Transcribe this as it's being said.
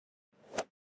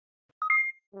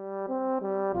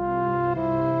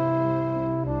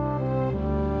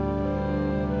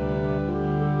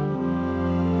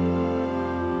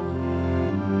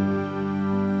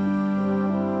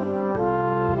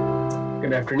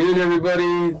Good afternoon,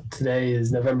 everybody. Today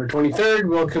is November 23rd.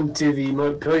 Welcome to the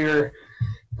Montpelier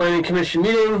Planning Commission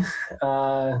meeting.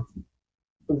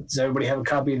 Does everybody have a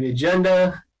copy of the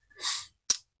agenda?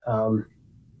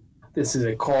 This is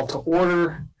a call to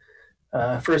order.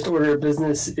 First order of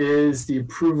business is the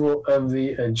approval of the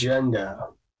agenda.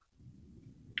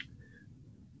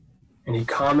 Any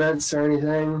comments or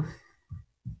anything?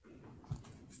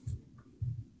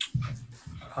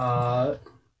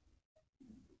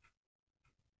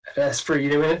 I'd ask for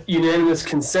unanimous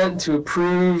consent to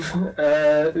approve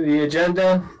the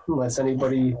agenda, unless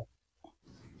anybody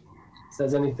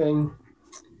says anything.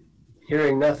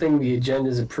 Hearing nothing, the agenda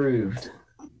is approved.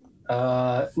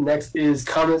 Next is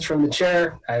comments from the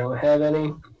chair. I don't have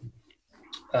any.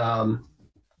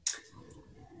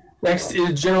 Next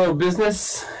is general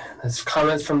business. That's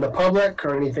comments from the public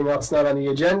or anything else not on the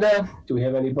agenda. Do we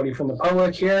have anybody from the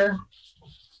public here?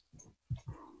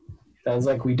 Sounds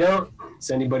like we don't. Does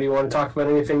anybody want to talk about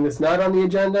anything that's not on the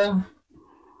agenda?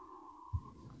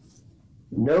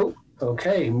 Nope.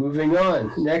 Okay, moving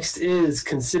on. Next is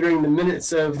considering the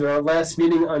minutes of our last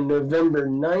meeting on November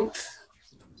 9th.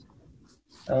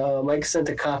 Mike sent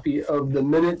a copy of the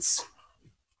minutes.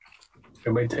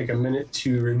 Everybody take a minute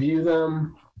to review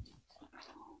them.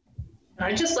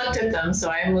 I just looked at them, so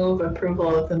I move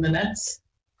approval of the minutes.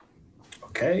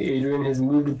 Okay, Adrian has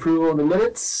moved approval of the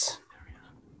minutes.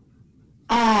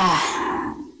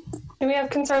 Do we have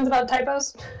concerns about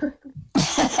typos?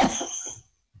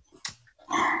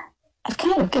 I've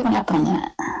kind of given up on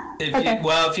that.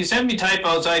 If you send me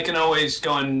typos, I can always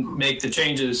go and make the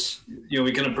changes.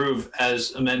 We can approve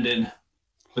as amended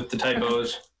with the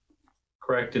typos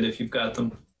corrected if you've got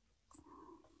them.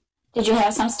 Did you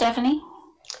have some, Stephanie?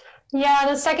 Yeah,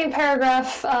 the second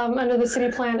paragraph under the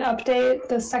city plan update,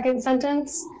 the second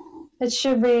sentence, it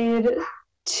should read,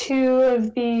 2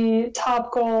 of the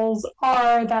top goals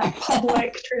are that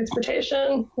public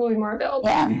transportation will be more available.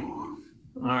 Yeah.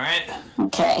 All right.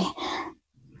 Okay.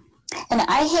 And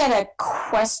I had a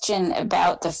question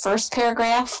about the first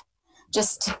paragraph,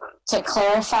 just to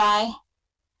clarify.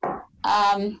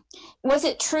 Was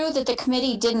it true that the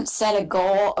committee didn't set a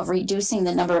goal of reducing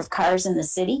the number of cars in the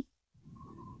city?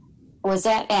 Was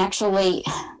that actually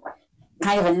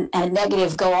kind of a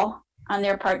negative goal on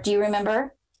their part? Do you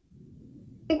remember?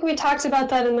 I think we talked about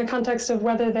that in the context of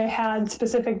whether they had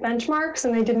specific benchmarks,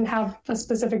 and they didn't have a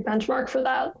specific benchmark for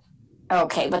that.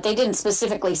 Okay, but they didn't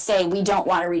specifically say we don't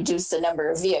want to reduce the number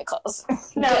of vehicles.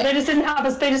 No, they just didn't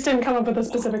come up with a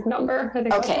specific number. I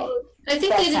think. Okay. I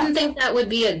think they didn't think that would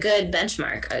be a good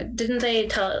benchmark.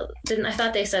 I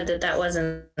thought they said that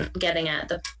wasn't getting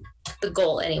at the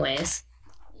goal anyways.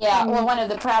 Yeah, well, one of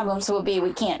the problems will be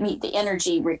we can't meet the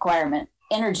energy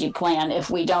plan if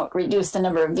we don't reduce the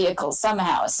number of vehicles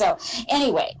somehow. So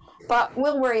anyway, but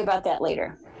we'll worry about that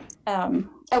later.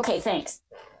 Okay, thanks.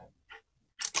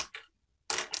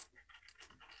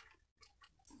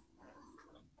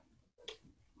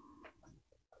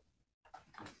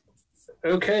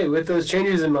 Okay, with those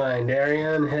changes in mind,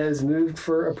 Ariane has moved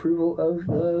for approval of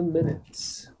the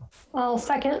minutes. I'll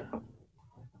second.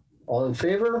 All in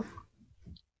favor?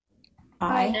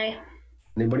 Aye.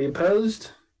 Anybody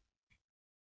opposed?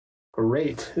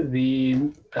 Great. The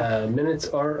minutes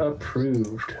are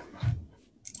approved.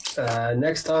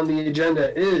 Next on the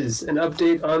agenda is an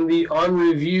update on the on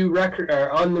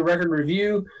the record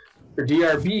review for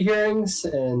DRB hearings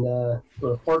and a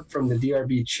report from the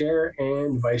DRB chair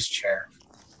and vice chair.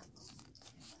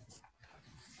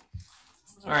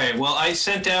 All right. Well, I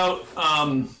sent out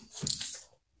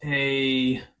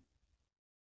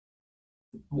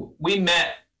we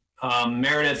met,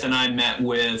 Meredith and I met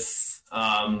with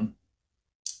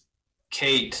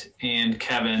Kate and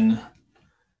Kevin,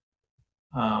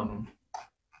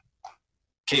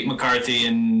 Kate McCarthy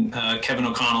and Kevin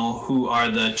O'Connell, who are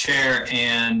the chair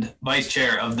and vice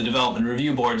chair of the Development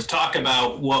Review Board, to talk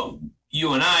about what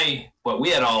we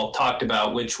had all talked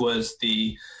about, which was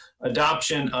the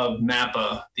adoption of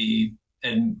MAPA, the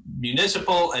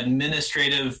Municipal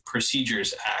Administrative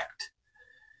Procedures Act,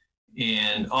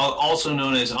 and also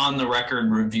known as On the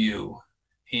Record Review.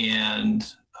 And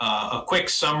a quick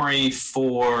summary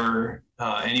for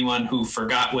anyone who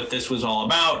forgot what this was all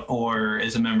about or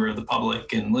is a member of the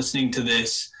public and listening to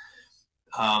this.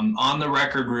 On the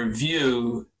Record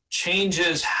Review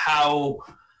changes how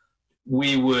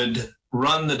we would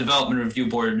run the Development Review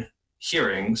Board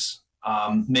hearings,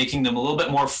 making them a little bit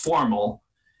more formal.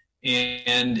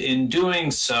 And in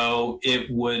doing so, it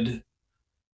would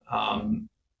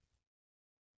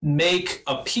make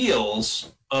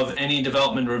appeals of any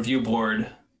Development Review Board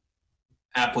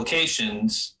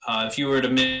applications, if you were to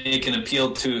make an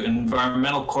appeal to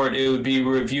environmental court, it would be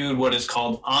reviewed what is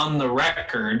called on the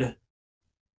record,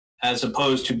 as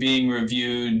opposed to being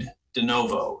reviewed de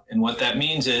novo. And what that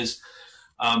means is,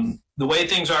 the way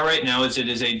things are right now is it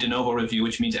is a de novo review,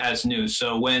 which means as new.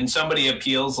 So when somebody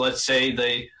appeals, let's say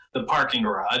the parking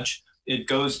garage, it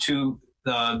goes to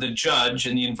the judge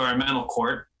in the environmental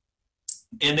court,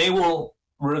 and they will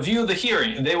review the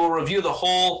hearing. They will review the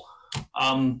whole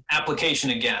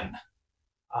application again.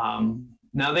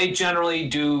 Now, they generally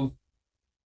do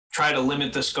try to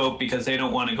limit the scope because they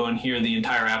don't want to go and hear the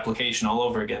entire application all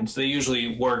over again. So they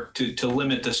usually work to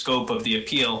limit the scope of the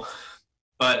appeal.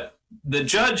 But the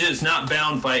judge is not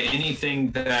bound by any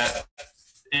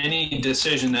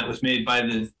decision that was made by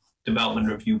the Development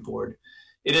Review Board.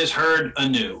 It is heard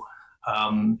anew.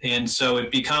 And so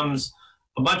it becomes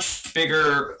a much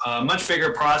bigger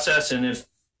process. And if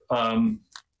an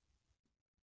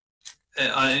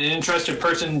interested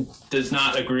person does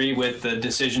not agree with the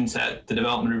decisions that the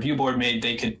Development Review Board made,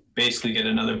 they could basically get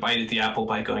another bite at the apple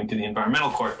by going to the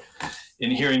environmental court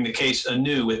and hearing the case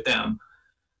anew with them.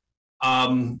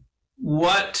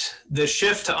 What the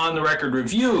shift to on-the-record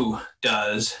review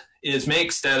does is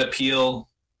makes that appeal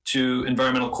to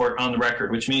environmental court on the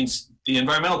record, which means the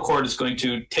environmental court is going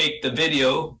to take the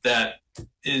video that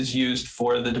is used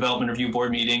for the Development Review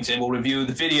Board meetings and will review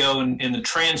the video and the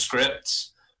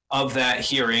transcripts of that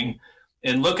hearing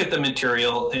and look at the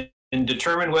material and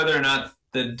determine whether or not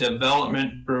the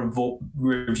Development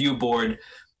Review Board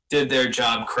did their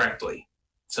job correctly.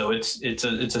 So it's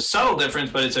a subtle difference,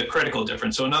 but it's a critical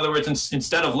difference. So in other words,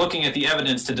 instead of looking at the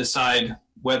evidence to decide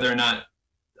whether or not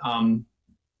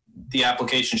the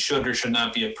application should or should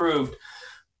not be approved,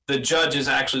 the judge is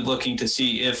actually looking to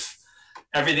see if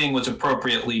everything was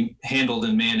appropriately handled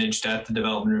and managed at the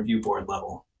Development Review Board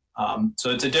level. So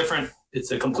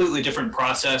it's a completely different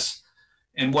process.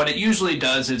 And what it usually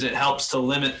does is it helps to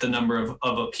limit the number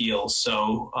of appeals.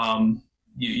 So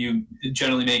you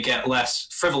generally may get less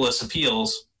frivolous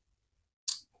appeals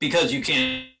because you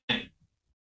can't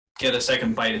get a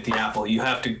second bite at the apple. You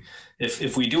have to,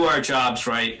 if we do our jobs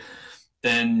right,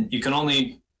 then you can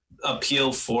only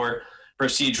appeal for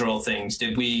procedural things.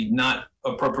 Did we not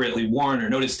appropriately warn or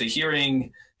notice the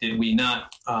hearing? Did we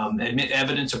not admit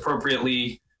evidence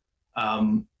appropriately?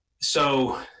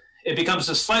 So it becomes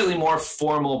a slightly more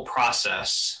formal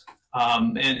process.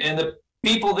 And the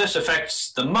people this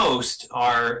affects the most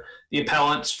are the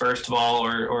appellants, first of all,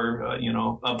 or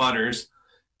abutters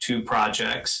to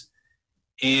projects,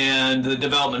 and the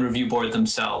Development Review Board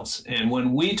themselves. And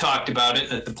when we talked about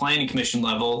it at the Planning Commission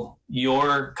level,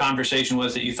 your conversation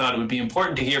was that you thought it would be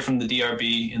important to hear from the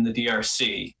DRB and the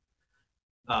DRC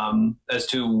as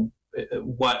to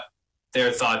what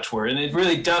their thoughts were. And it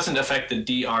really doesn't affect the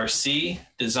DRC,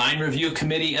 Design Review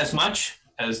Committee, as much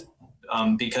as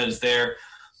because they're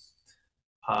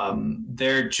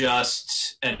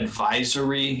just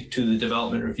advisory to the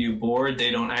Development Review Board.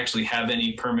 They don't actually have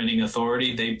any permitting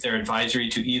authority. They're advisory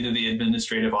to either the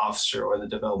administrative officer or the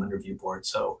Development Review Board.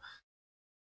 So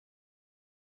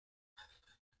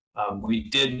we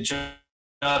did just,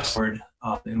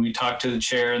 and we talked to the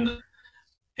chair,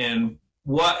 and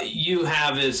what you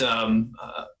have is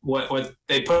what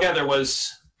they put together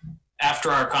was,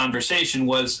 after our conversation,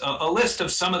 was a list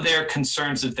of some of their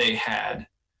concerns that they had.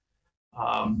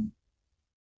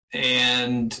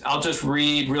 And I'll just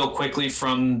read real quickly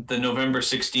from the November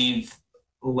 16th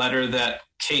letter that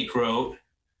Kate wrote,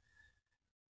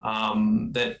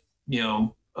 that,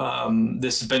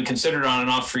 this has been considered on and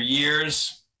off for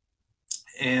years.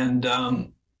 And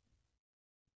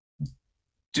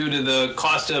due to the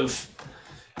cost of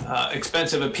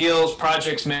expensive appeals,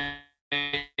 projects may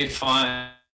find,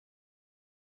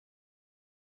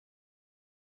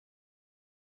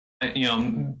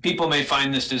 people may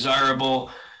find this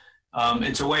desirable.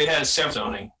 It's a way it has several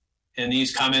zoning. And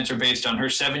these comments are based on her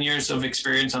 7 years of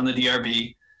experience on the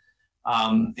DRB,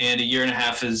 and a year and a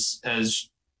half as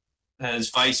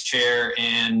vice chair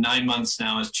and 9 months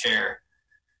now as chair.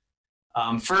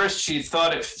 First, she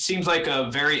thought it seems like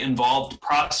a very involved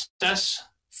process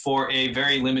for a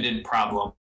very limited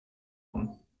problem.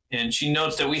 And she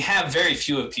notes that we have very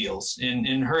few appeals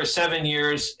in her 7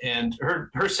 years, and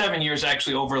her 7 years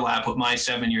actually overlap with my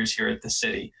 7 years here at the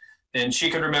city. And she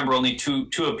could remember only two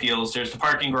appeals. There's the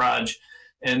parking garage,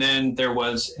 and then there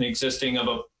was an existing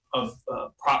of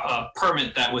a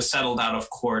permit that was settled out of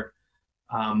court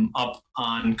up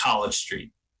on College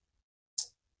Street.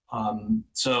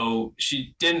 So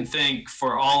she didn't think,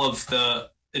 for all of the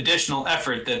additional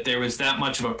effort, that there was that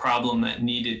much of a problem that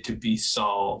needed to be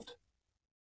solved.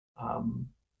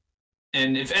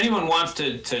 and if anyone wants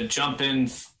to jump in,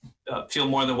 feel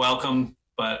more than welcome.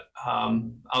 But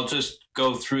I'll just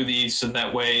go through these so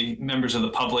that way members of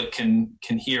the public can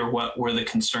hear what were the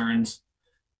concerns,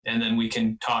 and then we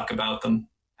can talk about them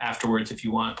afterwards if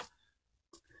you want.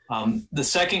 The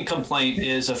second complaint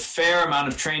is a fair amount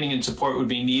of training and support would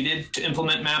be needed to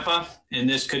implement MAPPA, and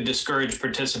this could discourage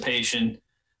participation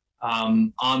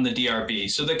on the DRB.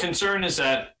 So the concern is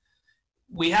that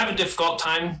we have a difficult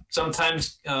time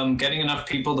sometimes getting enough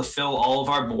people to fill all of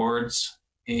our boards.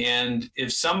 And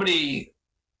if somebody,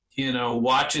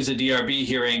 watches a DRB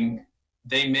hearing,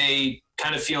 they may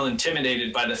kind of feel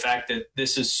intimidated by the fact that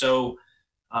this is so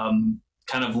kind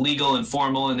of legal and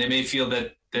formal, and they may feel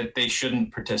that they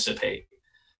shouldn't participate.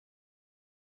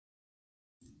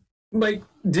 Like,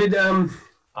 did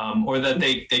or that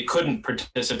they couldn't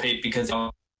participate because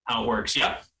of how it works.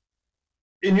 Yeah.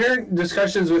 In your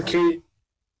discussions with Kate,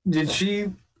 did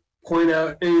she point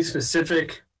out any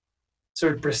specific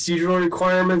sort of procedural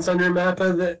requirements under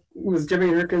MAPPA that was giving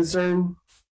her concern?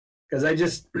 Because I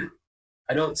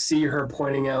don't see her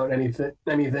pointing out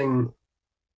anything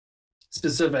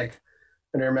specific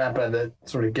under MAPPA that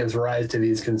sort of gives rise to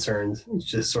these concerns. It's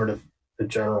just sort of the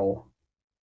general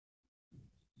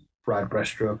broad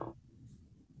brushstroke.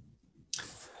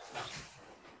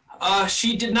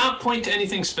 She did not point to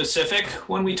anything specific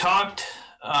when we talked.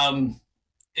 That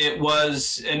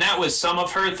was some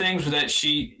of her things that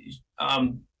she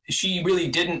really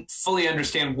didn't fully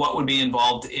understand what would be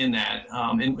involved in that.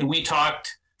 And we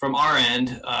talked from our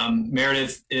end.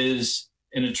 Meredith is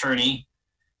an attorney,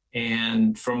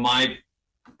 and from my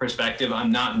perspective,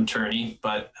 I'm not an attorney,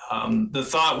 but the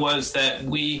thought was that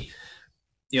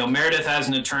Meredith as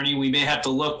an attorney, we may have to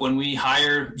look when we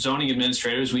hire zoning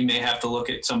administrators, we may have to look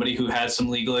at somebody who has some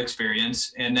legal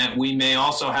experience, and that we may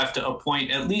also have to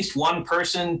appoint at least one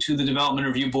person to the Development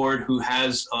Review Board who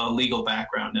has a legal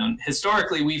background. Now,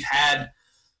 historically, we've had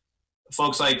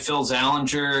folks like Phil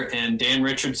Zallinger and Dan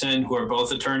Richardson, who are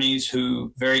both attorneys,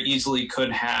 who very easily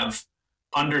could have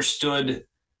understood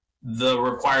the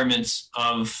requirements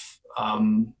of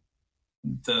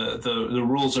the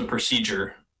rules of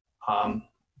procedure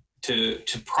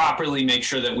to properly make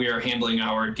sure that we are handling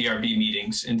our DRB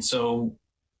meetings. And so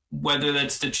whether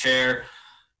that's the chair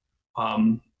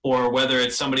or whether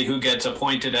it's somebody who gets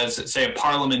appointed as, say, a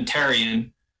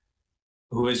parliamentarian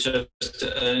who is just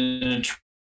an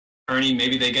attorney,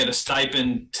 maybe they get a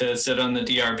stipend to sit on the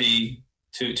DRB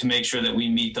to make sure that we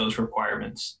meet those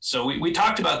requirements. So we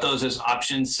talked about those as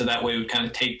options, so that way we kind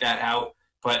of take that out.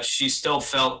 But she still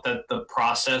felt that the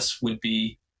process would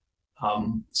be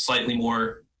slightly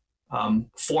more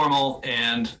formal,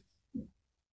 and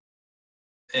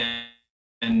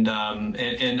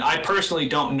I personally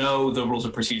don't know the rules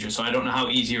of procedure, so I don't know how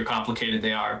easy or complicated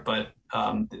they are. But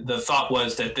the thought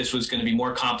was that this was going to be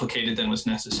more complicated than was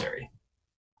necessary.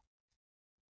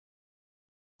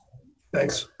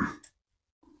 Thanks.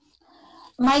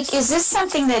 Mike, is this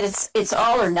something that it's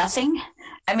all or nothing?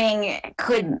 I mean,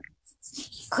 could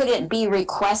it be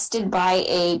requested by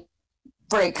a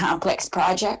very complex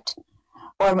project,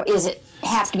 or is it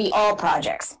have to be all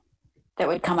projects that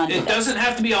would come under? It doesn't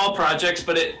have to be all projects,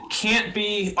 but it can't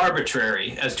be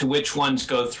arbitrary as to which ones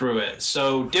go through it.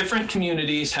 So different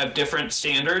communities have different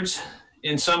standards.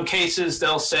 In some cases,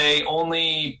 they'll say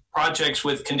only projects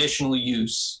with conditional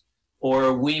use,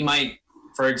 or we might,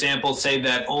 for example, say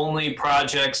that only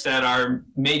projects that are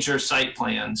major site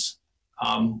plans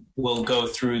will go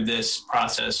through this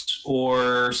process,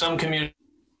 or some communities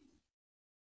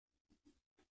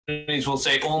will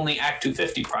say only Act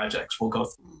 250 projects will go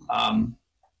through.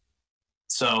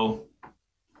 So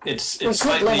it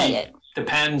slightly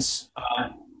depends.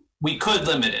 We could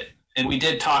limit it, and we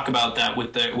did talk about that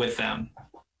with them.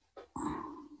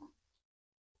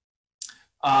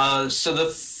 So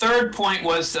the third point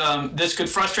was this could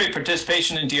frustrate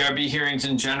participation in DRB hearings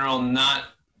in general, not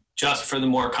just for the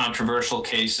more controversial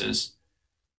cases.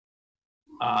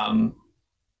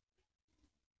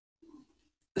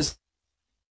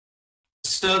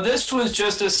 So this was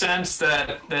just a sense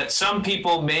that some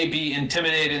people may be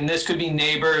intimidated, and this could be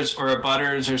neighbors or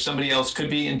abutters or somebody else could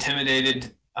be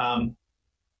intimidated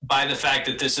by the fact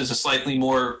that this is a slightly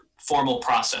more formal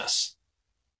process.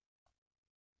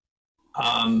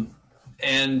 And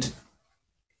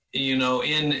in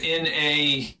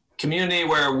a community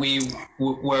where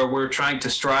we're trying to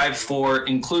strive for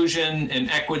inclusion and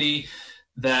equity,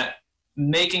 that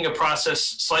making a process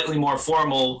slightly more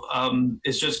formal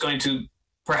is just going to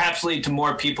perhaps lead to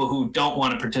more people who don't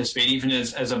want to participate, even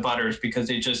as abutters, because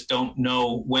they just don't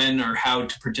know when or how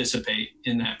to participate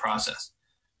in that process.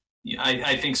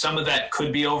 I think some of that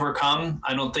could be overcome.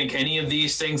 I don't think any of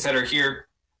these things that are here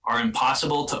are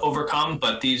impossible to overcome,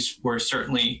 but these were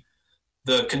certainly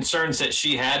the concerns that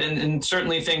she had, and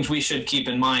certainly things we should keep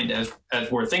in mind as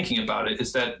we're thinking about it,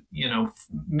 is that, you know,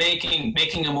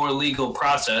 making a more legal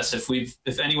process,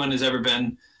 if anyone has ever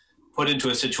been put into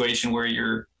a situation where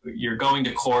you're going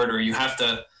to court or you have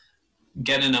to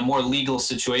get in a more legal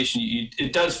situation,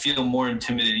 it does feel more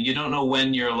intimidating. You don't know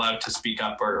when you're allowed to speak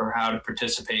up or how to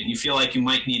participate. And you feel like you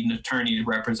might need an attorney to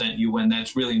represent you when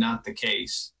that's really not the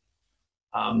case.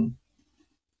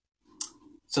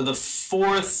 So the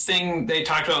fourth thing they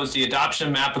talked about was the adoption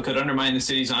of MAPA could undermine the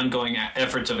city's ongoing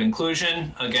efforts of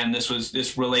inclusion. Again,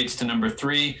 this relates to number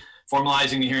 3.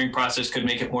 Formalizing the hearing process could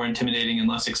make it more intimidating and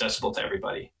less accessible to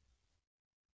everybody.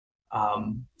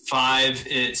 5,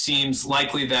 it seems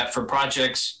likely that for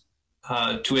projects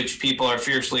to which people are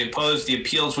fiercely opposed, the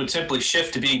appeals would simply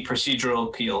shift to being procedural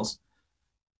appeals.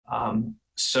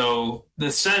 So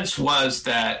the sense was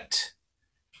that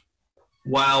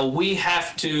while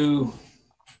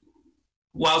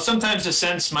sometimes the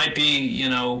sense might be, you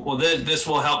know, well, this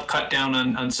will help cut down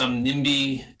on some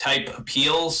NIMBY type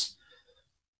appeals.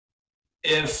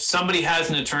 If somebody has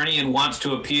an attorney and wants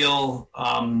to appeal,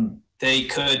 they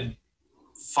could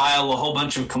file a whole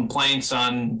bunch of complaints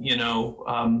on, you know,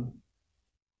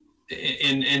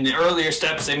 in the earlier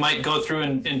steps, they might go through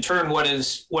and turn what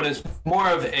is more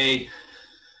of a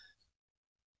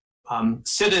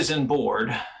citizen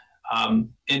board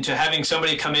into having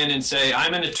somebody come in and say,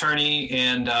 I'm an attorney,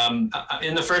 and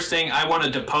in the first thing, I want to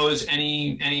depose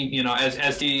any, you know,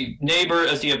 as the neighbor,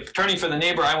 as the attorney for the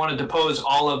neighbor, I want to depose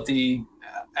all of the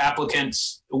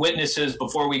applicants, witnesses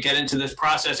before we get into this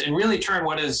process, and really turn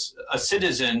what is a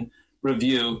citizen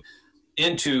review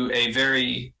into a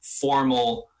very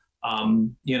formal,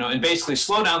 you know, and basically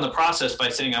slow down the process by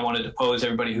saying, I want to depose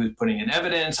everybody who's putting in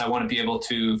evidence. I want to be able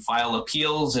to file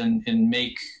appeals and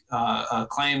make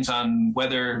claims on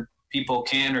whether people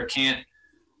can or can't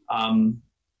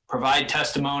provide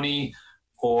testimony,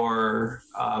 or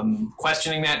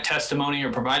questioning that testimony,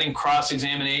 or providing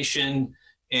cross-examination,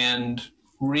 and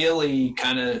really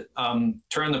kind of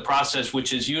turn the process,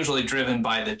 which is usually driven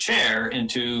by the chair,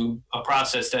 into a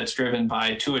process that's driven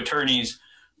by 2 attorneys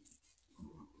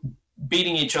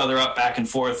beating each other up back and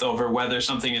forth over whether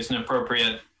something is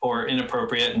inappropriate or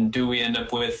inappropriate, and do we end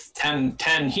up with 10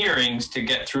 hearings to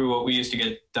get through what we used to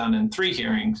get done in 3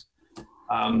 hearings,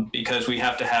 because we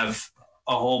have to have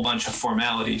a whole bunch of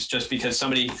formalities just because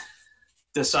somebody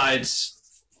decides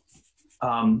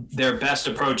their best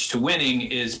approach to winning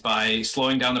is by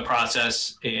slowing down the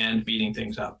process and beating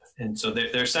things up. And so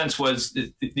their sense was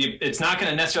it's not going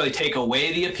to necessarily take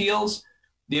away the appeals.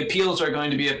 The appeals are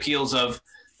going to be appeals of,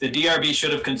 the DRB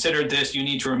should have considered this, you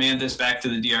need to remand this back to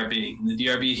the DRB. And the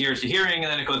DRB hears the hearing,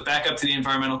 and then it goes back up to the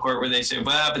environmental court where they say,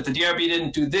 well, but the DRB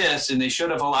didn't do this, and they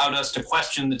should have allowed us to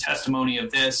question the testimony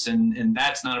of this, and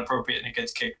that's not appropriate, and it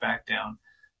gets kicked back down.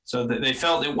 So that they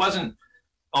felt it wasn't,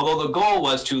 although the goal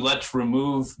was to let's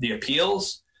remove the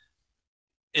appeals,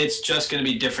 it's just going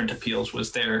to be different appeals,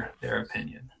 was their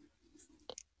opinion.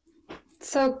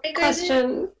 So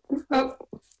question, go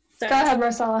ahead,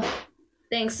 Marcella.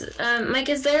 Thanks. Mike,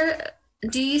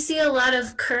 do you see a lot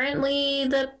of currently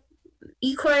the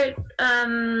e-court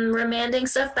remanding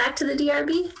stuff back to the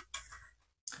DRB?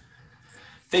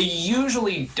 They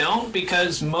usually don't,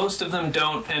 because most of them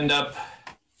don't end up,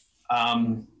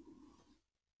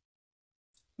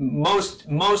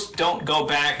 most don't go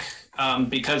back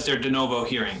because they're de novo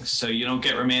hearings. So you don't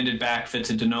get remanded back if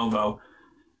it's a de novo.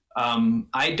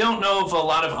 I don't know of a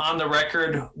lot of on the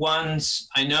record ones.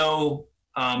 I know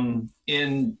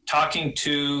in talking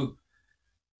to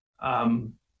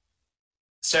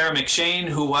Sarah McShane,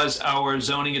 who was our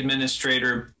zoning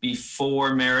administrator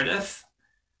before Meredith,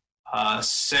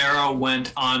 Sarah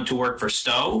went on to work for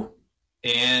Stowe,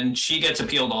 and she gets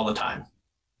appealed all the time.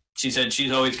 She said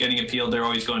she's always getting appealed. They're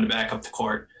always going to back up to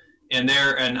court, and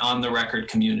they're an on the record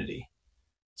community.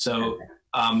 So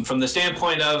from the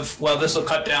standpoint of, well, this will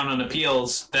cut down on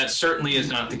appeals, that certainly is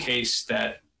not the case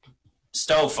that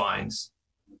Stowe finds.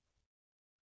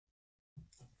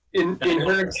 In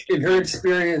her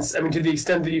experience, I mean, to the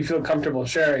extent that you feel comfortable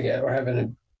sharing it or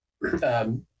having a,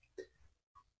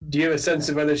 do you have a sense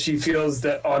of whether she feels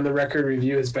that on the record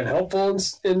review has been helpful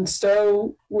in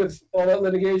Stowe with all that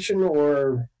litigation,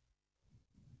 or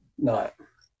not?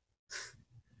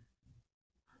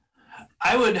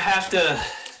 I would have to,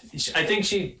 I think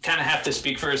she kind of have to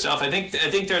speak for herself. I think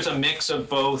there's a mix of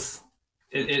both.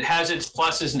 It has its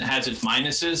pluses and it has its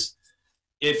minuses.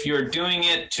 If you're doing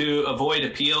it to avoid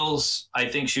appeals, I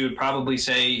think she would probably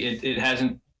say it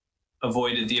hasn't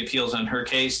avoided the appeals on her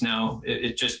case. No,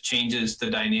 it just changes the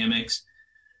dynamics.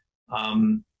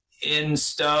 In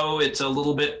Stowe, it's a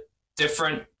little bit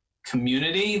different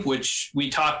community, which we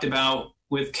talked about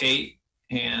with Kate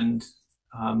and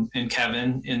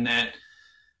Kevin, in that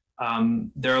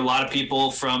there are a lot of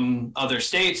people from other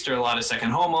states. There are a lot of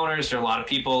second homeowners. There are a lot of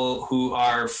people who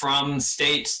are from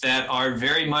states that are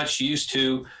very much used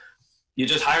to, you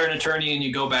just hire an attorney and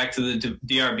you go back to the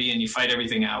DRB and you fight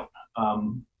everything out.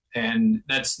 And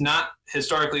that's not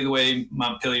historically the way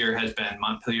Montpelier has been.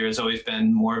 Montpelier has always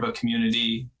been more of a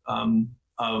community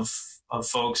of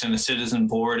folks and a citizen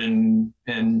board, and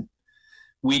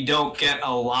we don't get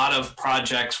a lot of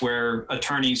projects where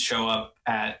attorneys show up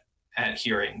at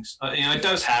hearings. It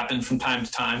does happen from time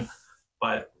to time,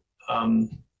 but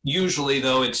usually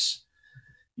though it's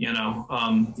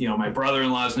my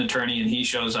brother-in-law is an attorney and he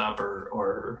shows up,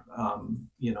 or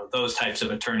those types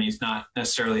of attorneys, not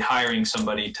necessarily hiring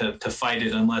somebody to fight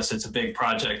it unless it's a big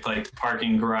project like the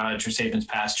parking garage or Saban's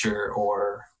pasture,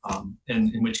 or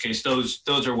in which case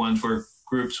those are ones where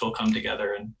groups will come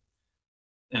together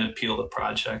and appeal the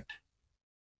project.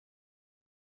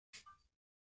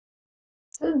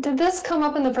 Did this come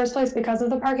up in the first place because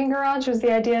of the parking garage? Was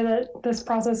the idea that this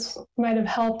process might have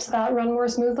helped that run more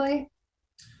smoothly?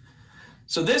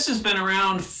 So this has been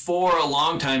around for a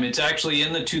long time. It's actually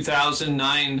in the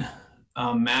 2009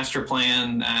 master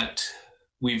plan that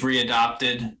we've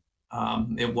readopted.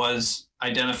 It was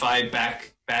identified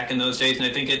back in those days, and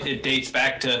I think it dates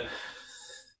back to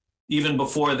even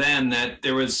before then, that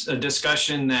there was a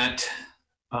discussion that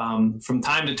from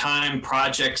time to time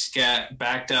projects get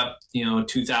backed up.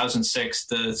 2006,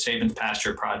 the Saban's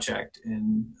Pasture project,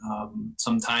 and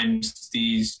sometimes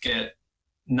these get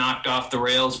knocked off the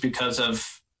rails because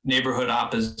of neighborhood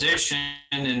opposition,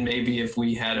 and maybe if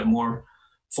we had a more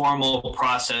formal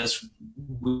process,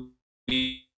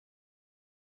 we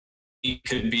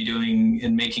could be doing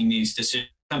and making these decisions.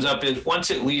 Comes up is once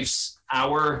it leaves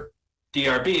our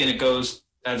DRB and it goes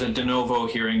as a de novo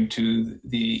hearing to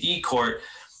the E-Court,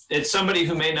 it's somebody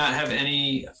who may not have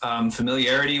any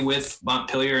familiarity with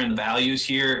Montpelier and the values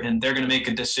here, and they're going to make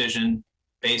a decision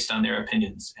based on their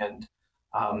opinions, and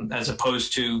as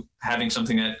opposed to having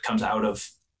something that comes out of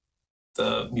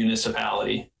the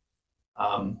municipality,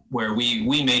 where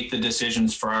we make the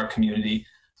decisions for our community.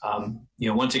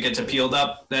 Once it gets appealed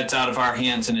up, that's out of our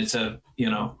hands, and it's an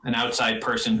outside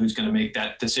person who's going to make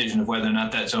that decision of whether or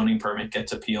not that zoning permit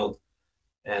gets appealed.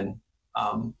 And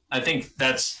I think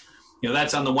that's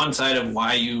on the one side of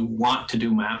why you want to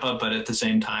do MAPPA, but at the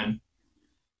same time,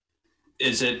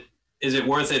 is it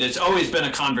worth it? It's always been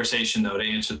a conversation, though, to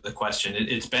answer the question.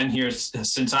 It's been here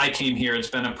since I came here. It's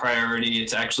been a priority.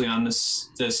 It's actually on the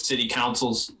city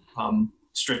council's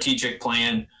strategic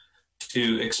plan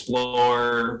to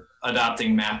explore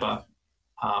adopting MAPPA,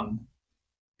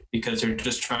 because they're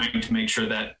just trying to make sure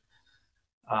that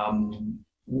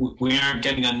we aren't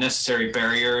getting unnecessary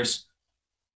barriers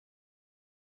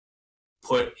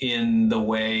put in the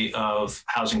way of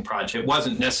housing project. It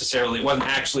wasn't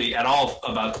actually at all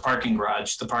about the parking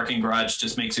garage. The parking garage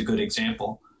just makes a good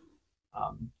example.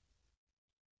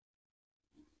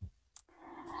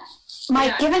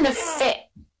 Mike, given the fit,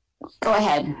 go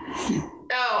ahead.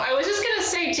 Oh, I was just going to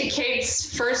say, to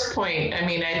Kate's first point, I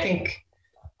mean, I think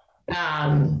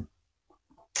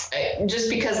just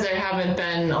because there haven't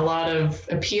been a lot of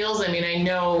appeals, I mean, I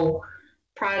know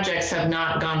projects have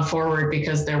not gone forward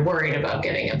because they're worried about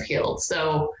getting appealed.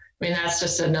 So, I mean, that's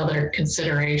just another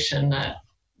consideration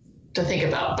to think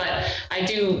about. But I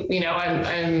do,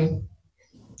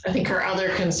 I think her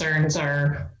other concerns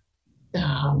are,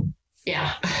 I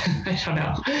don't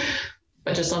know.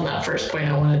 But just on that first point,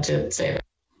 I wanted to say that.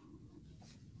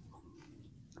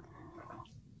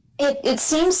 It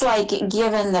seems like,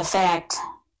 given the fact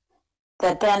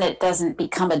that then it doesn't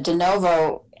become a de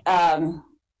novo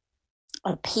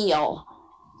appeal,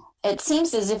 it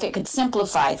seems as if it could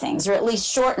simplify things, or at least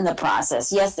shorten the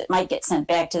process. Yes, it might get sent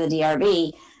back to the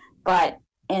DRB, but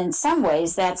in some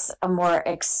ways that's a more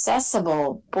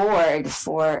accessible board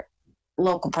for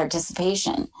local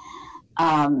participation,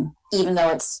 even though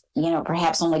it's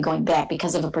perhaps only going back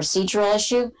because of a procedural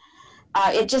issue.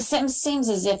 It just seems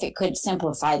as if it could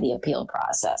simplify the appeal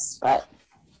process, but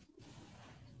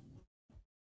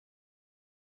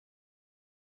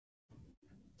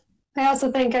I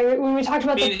also think when we talked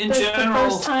about the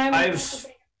first time.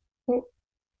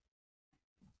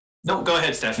 No, go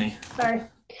ahead, Stephanie. Sorry.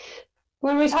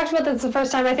 When we talked about this the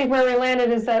first time, I think where we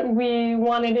landed is that we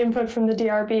wanted input from the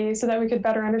DRB so that we could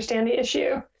better understand the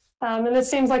issue. And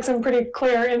this seems like some pretty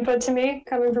clear input to me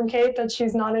coming from Kate that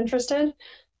she's not interested.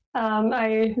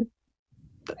 I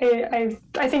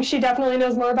I think she definitely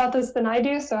knows more about this than I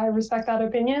do, so I respect that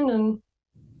opinion,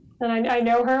 and I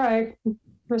know her. I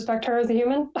respect her as a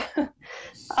human.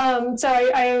 So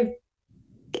I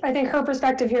think her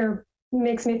perspective here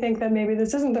makes me think that maybe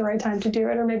this isn't the right time to do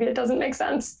it, or maybe it doesn't make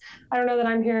sense. I don't know that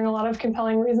I'm hearing a lot of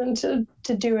compelling reason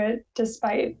to do it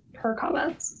despite her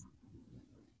comments.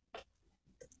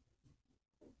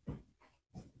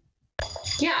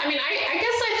 Yeah, I mean, I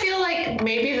guess I feel like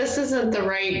maybe this isn't the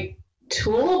right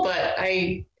tool, but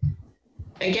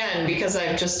again, because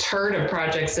I've just heard of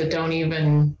projects that don't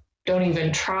even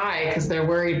try because they're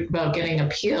worried about getting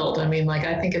appealed. I mean, like,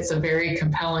 I think it's a very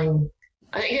compelling,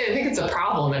 I think it's a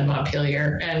problem in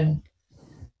Montpelier. And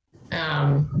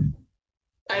I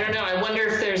don't know, I wonder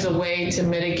if there's a way to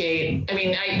mitigate. I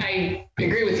mean, I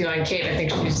agree with you on Kate. I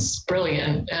think she's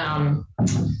brilliant.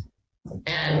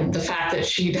 And the fact that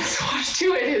she doesn't want to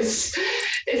do it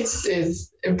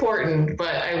is important,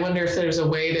 but I wonder if there's a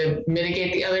way to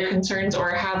mitigate the other concerns or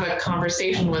have a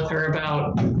conversation with her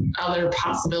about other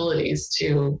possibilities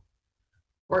to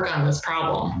work on this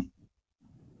problem.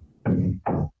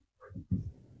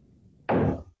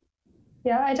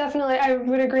 Yeah, I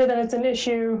would agree that it's an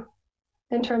issue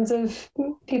in terms of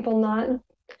people not.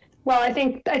 Well, I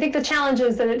think the challenge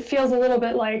is that it feels a little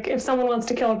bit like if someone wants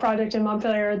to kill a project in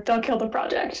Montpelier, they'll kill the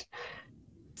project.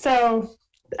 So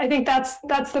I think that's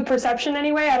the perception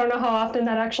anyway. I don't know how often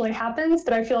that actually happens,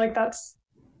 but I feel like that's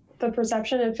the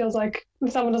perception. It feels like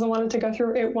if someone doesn't want it to go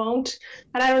through, it won't.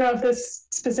 And I don't know if this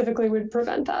specifically would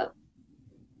prevent that.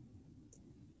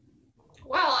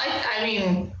 Well, I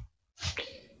mean,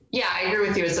 yeah, I agree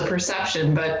with you. It's a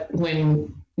perception, but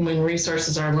when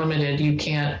resources are limited, you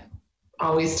can't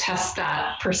always test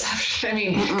that perception. I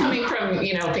mean, coming from,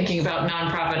 thinking about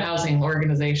nonprofit housing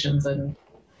organizations and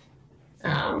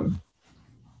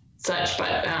such,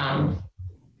 but and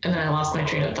then I lost my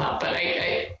train of thought. But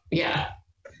yeah,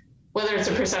 whether it's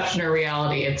a perception or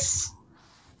reality, it's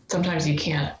sometimes you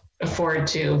can't afford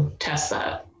to test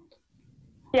that.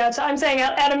 Yeah, so I'm saying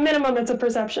at a minimum, it's a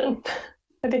perception.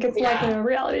 I think it's likely a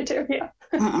reality too. Yeah.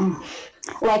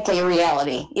 Likely a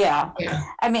reality. Yeah. Yeah.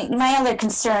 I mean, my other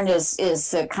concern is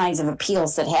the kinds of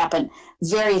appeals that happen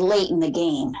very late in the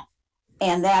game.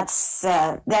 And that's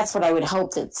what I would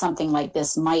hope that something like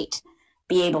this might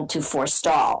be able to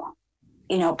forestall.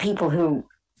 People who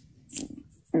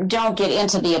don't get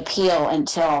into the appeal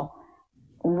until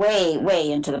way,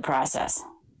 way into the process.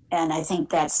 And I think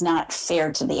that's not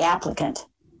fair to the applicant.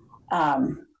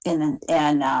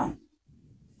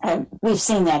 We've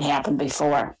seen that happen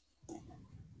before.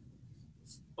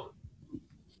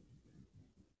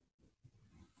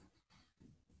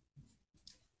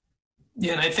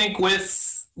 Yeah, and I think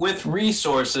with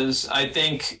resources, I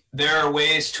think there are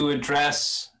ways to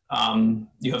address,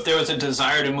 if there was a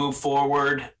desire to move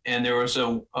forward and there was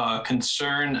a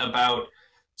concern about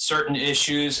certain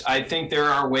issues, I think there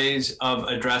are ways of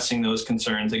addressing those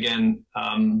concerns. Again,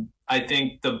 I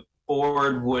think the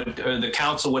board or the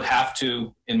council would have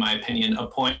to, in my opinion,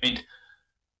 appoint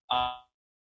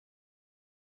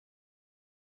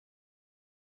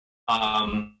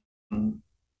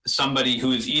somebody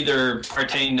who is either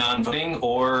partain non-voting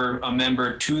or a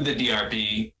member to the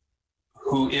DRB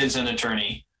who is an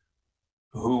attorney,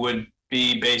 who would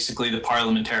be basically the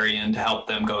parliamentarian to help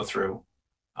them go through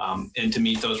and to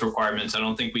meet those requirements. I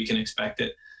don't think we can expect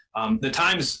it. The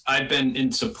times I've been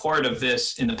in support of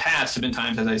this in the past have been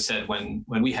times, as I said, when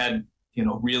we had,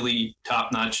 really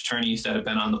top-notch attorneys that have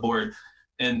been on the board,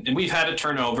 and we've had a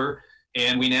turnover,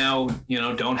 and we now,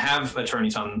 don't have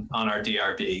attorneys on our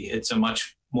DRB. It's a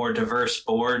much more diverse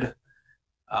board.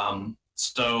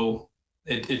 So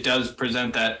it does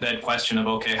present that question of,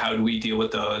 okay, how do we deal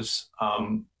with those?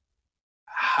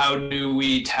 How do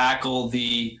we tackle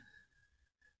the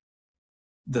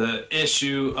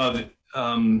issue of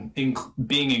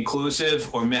being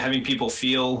inclusive or having people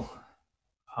feel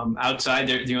outside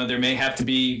there? There may have to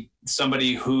be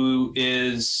somebody who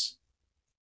is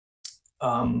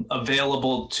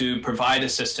available to provide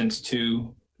assistance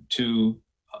to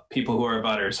people who are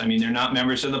abutters. I mean, they're not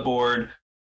members of the board.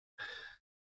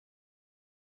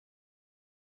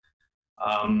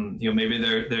 Maybe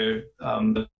they're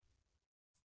I'm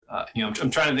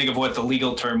trying to think of what the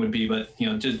legal term would be, but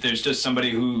there's just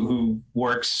somebody who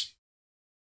works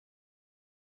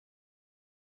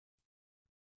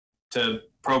to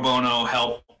pro bono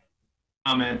help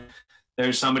comment.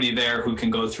 There's somebody there who can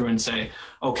go through and say,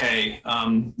 okay,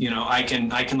 I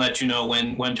can let you know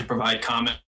when to provide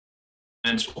comments,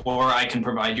 or I can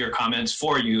provide your comments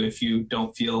for you if you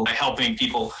don't feel by helping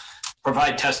people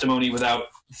provide testimony without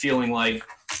feeling like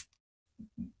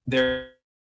they're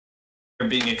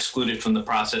being excluded from the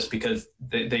process because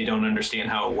they don't understand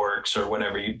how it works or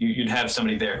whatever. You'd have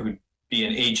somebody there who'd be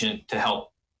an agent to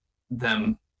help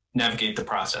them navigate the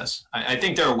process. I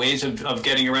think there are ways of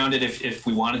getting around it if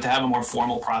we wanted to have a more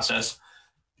formal process.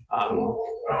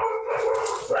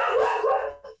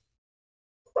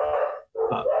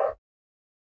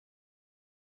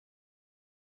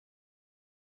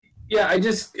 Yeah,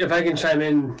 if I can chime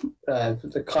in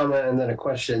with a comment and then a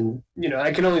question.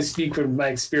 I can only speak from my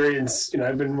experience.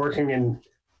 I've been working in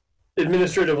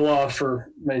administrative law for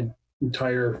my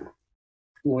entire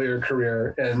lawyer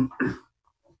career, and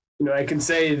I can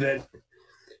say that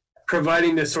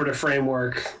providing this sort of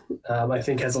framework, I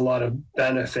think, has a lot of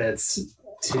benefits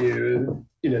to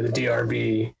the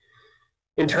DRB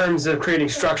in terms of creating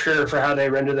structure for how they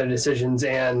render their decisions,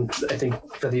 and I think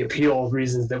for the appeal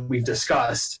reasons that we've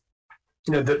discussed.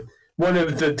 One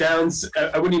of the downs,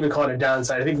 I wouldn't even call it a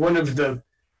downside. I think one of the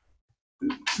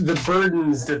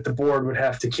burdens that the board would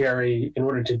have to carry in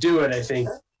order to do it, I think,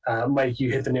 Mike, you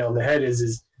hit the nail on the head,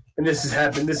 is and this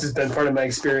has been part of my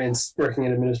experience working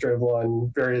in administrative law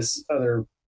and various other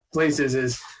places,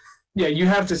 is you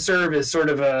have to serve as sort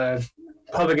of a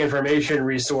public information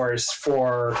resource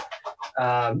for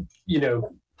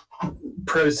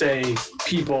pro se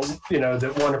people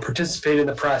that want to participate in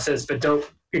the process but don't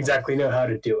exactly know how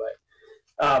to do it.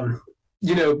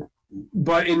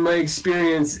 But in my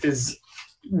experience is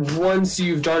once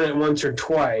you've done it once or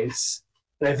twice,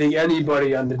 and I think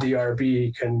anybody on the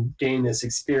DRB can gain this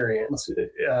experience,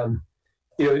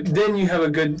 then you have a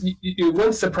good,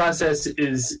 once the process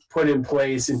is put in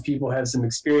place and people have some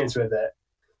experience with it,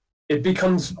 it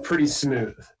becomes pretty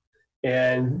smooth.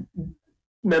 And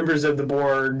members of the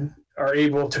board are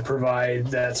able to provide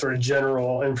that sort of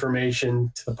general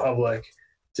information to the public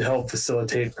to help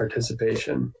facilitate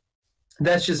participation.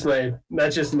 That's just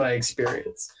my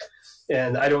experience,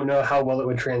 and I don't know how well it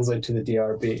would translate to the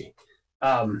DRB.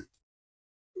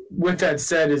 With that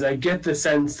said, I get the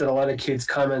sense that a lot of Kate's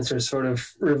comments are sort of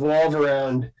revolve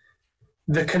around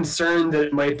the concern that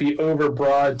it might be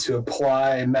overbroad to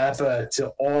apply MAPA to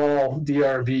all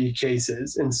DRB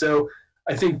cases. And so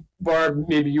I think, Barb,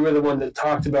 maybe you were the one that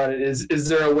talked about it, is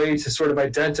there a way to sort of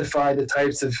identify the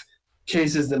types of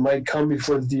cases that might come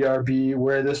before the DRB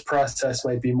where this process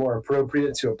might be more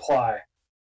appropriate to apply?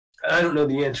 I don't know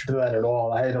the answer to that at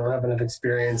all. I don't have enough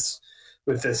experience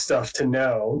with this stuff to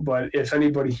know, but if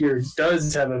anybody here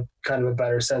does have a kind of a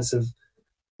better sense of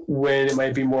when it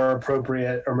might be more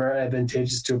appropriate or more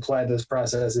advantageous to apply those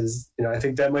processes, I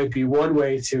think that might be one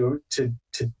way to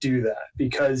do that,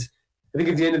 because I think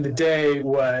at the end of the day,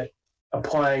 what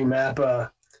applying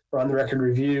MAPA or on the record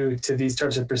review to these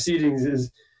types of proceedings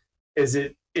is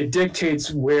it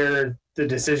dictates where the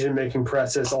decision-making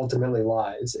process ultimately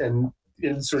lies. And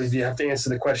sort of you have to answer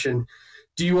the question,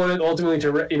 do you want it ultimately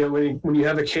to, when you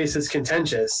have a case that's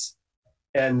contentious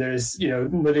and there's,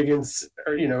 litigants,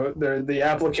 or, they're the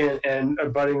applicant and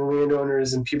abutting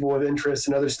landowners and people with interests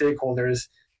and other stakeholders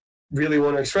really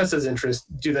want to express those interests,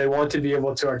 do they want to be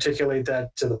able to articulate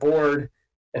that to the board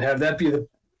and have that be the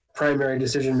primary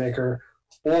decision maker?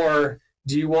 Or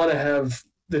do you want to have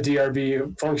the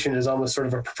DRB function as almost sort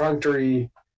of a perfunctory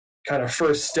kind of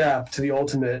first step to the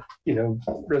ultimate,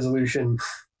 resolution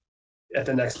at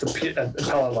the next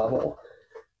appellate level?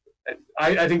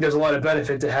 I think there's a lot of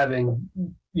benefit to having,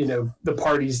 the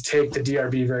parties take the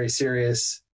DRB very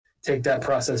serious, take that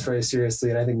process very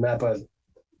seriously, and I think MAPA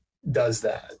does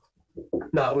that,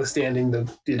 notwithstanding the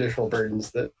additional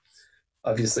burdens that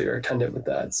obviously are attendant with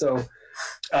that. So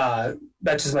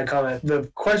that's just my comment. The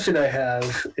question I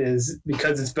have is,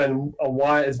 because it's been a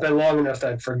while, it's been long enough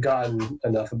that I've forgotten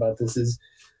enough about this, is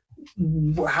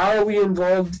how are we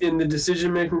involved in the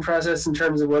decision-making process in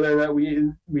terms of whether or not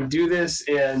we do this,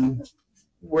 and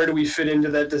where do we fit into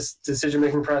that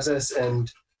decision-making process?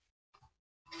 And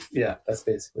yeah, that's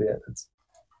basically it.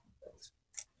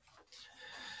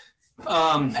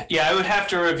 I would have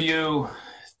to review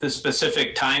the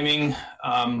specific timing.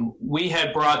 We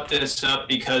had brought this up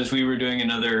because we were doing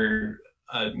another,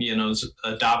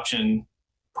 adoption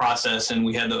process, and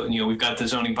we had we've got the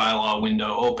zoning bylaw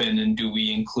window open, and do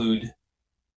we include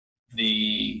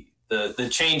the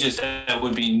changes that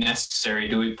would be necessary?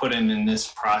 Do we put them in this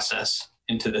process,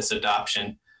 into this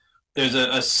adoption? There's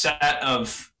a set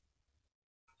of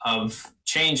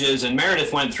changes, and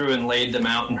Meredith went through and laid them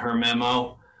out in her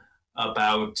memo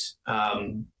about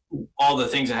all the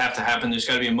things that have to happen. There's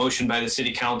got to be a motion by the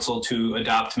city council to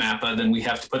adopt MAPA. Then we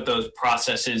have to put those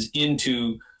processes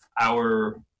into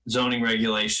our zoning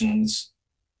regulations,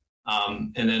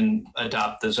 and then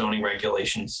adopt the zoning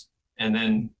regulations. And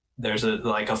then there's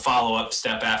a follow-up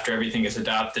step after everything is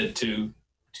adopted to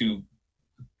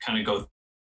kind of go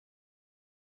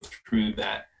through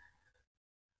that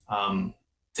to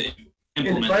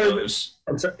implement those.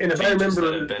 I'm sorry, and if I remember,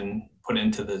 that have been put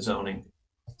into the zoning.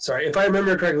 Sorry, if I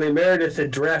remember correctly, Meredith had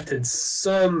drafted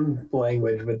some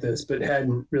language with this, but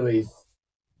hadn't really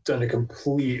done a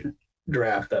complete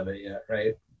draft of it yet,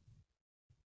 right?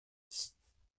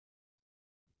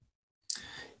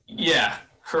 Yeah,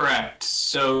 correct.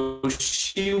 So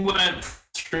she went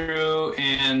through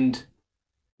and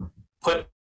put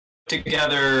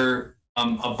together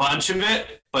a bunch of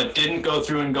it, but didn't go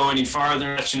through and go any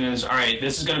farther. The question is, all right,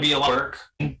 this is going to be a lot of work.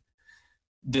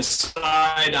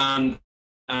 Decide on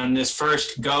this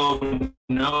first go,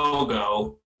 no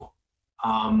go,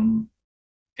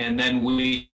 and then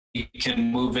we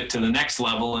can move it to the next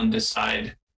level and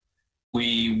decide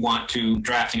we want to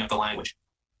drafting up the language.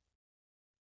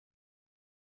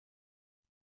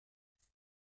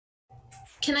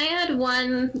 Can I add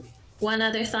one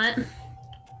other thought?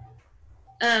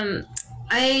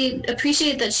 I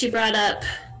appreciate that she brought up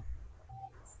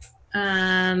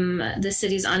the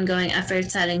city's ongoing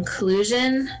efforts at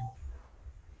inclusion.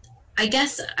 I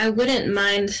guess I wouldn't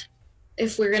mind,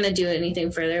 if we're going to do anything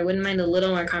further, I wouldn't mind a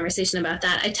little more conversation about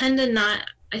that. I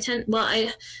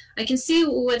can see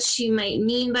what she might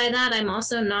mean by that. I'm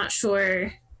also not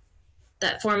sure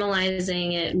that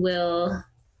formalizing it will,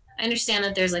 I understand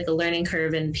that there's like a learning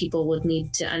curve and people would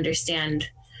need to understand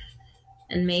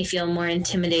and may feel more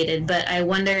intimidated, but I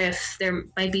wonder if there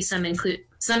might be some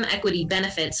equity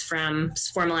benefits from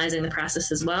formalizing the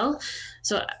process as well.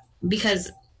 So, because,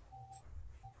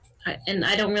 and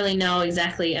I don't really know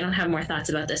exactly, I don't have more thoughts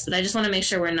about this, but I just want to make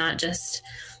sure we're not just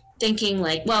thinking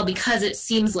like, well, because it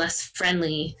seems less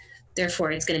friendly,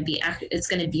 therefore it's going to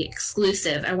be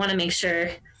exclusive. I want to make sure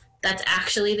that's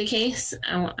actually the case,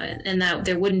 and that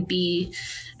there wouldn't be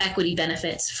equity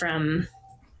benefits from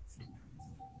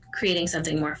creating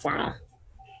something more formal,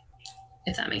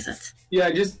 if that makes sense. Yeah,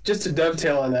 just to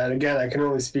dovetail on that, again, I can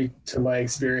only speak to my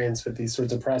experience with these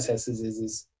sorts of processes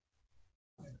is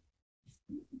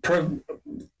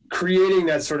creating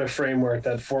that sort of framework,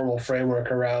 that formal framework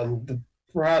around the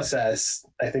process,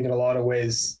 I think in a lot of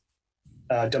ways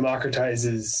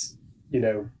democratizes,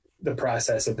 the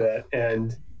process a bit.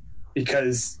 And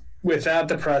because without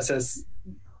the process,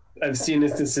 I've seen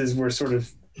instances where sort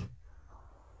of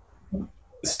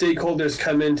stakeholders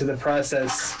come into the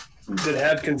process that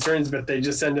have concerns, but they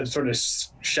just end up sort of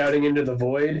shouting into the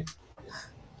void.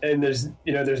 And there's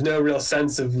no real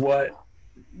sense of what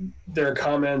their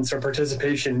comments or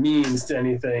participation means to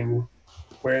anything.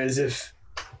 Whereas if,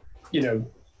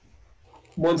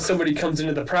 once somebody comes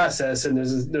into the process and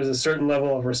there's a certain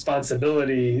level of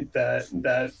responsibility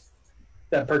that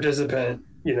participant,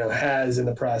 has in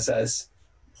the process,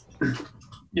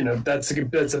 that's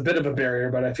a bit of a barrier,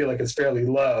 but I feel like it's fairly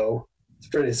low. It's a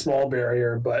pretty small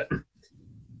barrier, but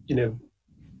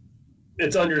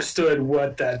it's understood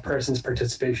what that person's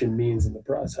participation means in the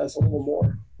process a little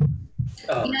more.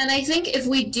 And I think if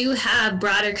we do have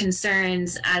broader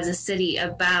concerns as a city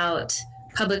about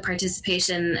public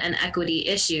participation and equity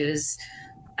issues,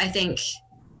 I think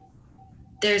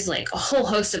there's like a whole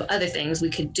host of other things we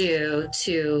could do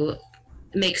to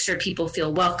make sure people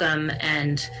feel welcome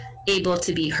and able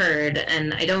to be heard.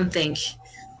 And I don't think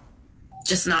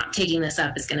just not taking this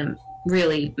up is going to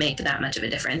really make that much of a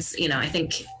difference. I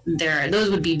think those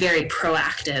would be very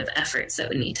proactive efforts that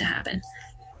would need to happen.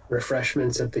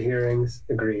 Refreshments at the hearings,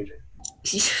 agreed.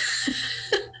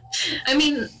 I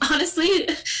mean, honestly,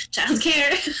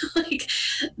 childcare, like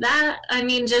that. I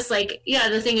mean, just like, yeah,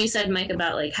 the thing you said, Mike,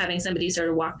 about like having somebody sort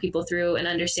of walk people through and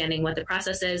understanding what the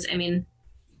process is. I mean,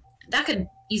 that could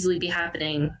easily be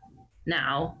happening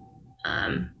now.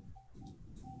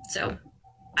 So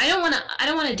I don't want to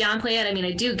downplay it. I mean,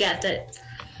 I do get that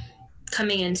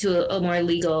coming into a more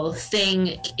legal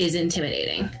thing is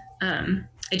intimidating. I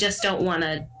just don't want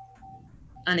to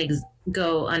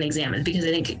go unexamined, because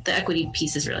I think the equity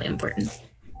piece is really important.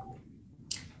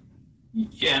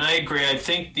 Yeah, and I agree. I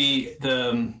think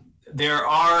there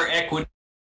are equity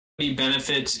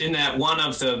benefits in that. One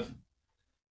of the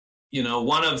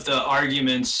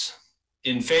arguments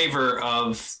in favor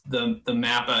of the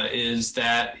MAPA is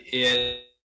that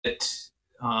it's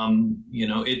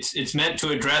meant to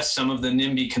address some of the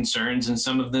NIMBY concerns, and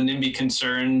some of the NIMBY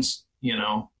concerns,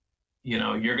 you're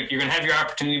going to have your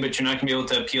opportunity, but you're not going to be able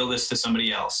to appeal this to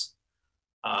somebody else.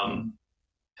 To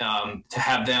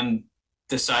have them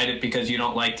decide it because you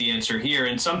don't like the answer here.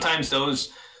 And sometimes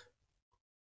those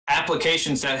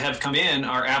applications that have come in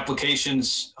are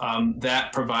applications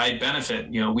that provide benefit.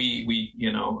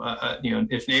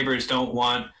 If neighbors don't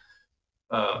want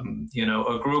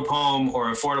a group home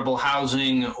or affordable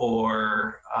housing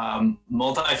or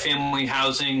multifamily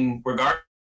housing, regardless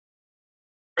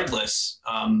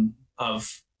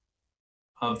of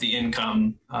the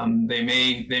income. They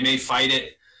may fight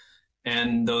it,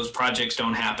 and those projects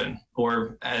don't happen.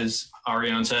 Or as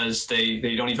Ariane says,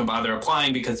 they don't even bother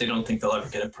applying because they don't think they'll ever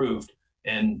get approved.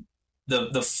 And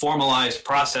the formalized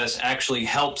process actually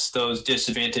helps those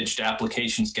disadvantaged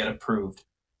applications get approved.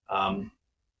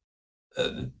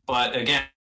 But again,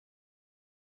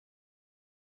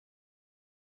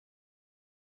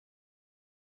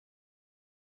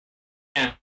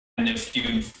 and if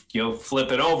you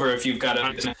flip it over, if you've got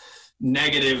a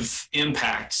negative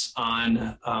impacts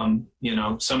on,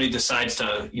 somebody decides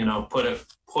to, put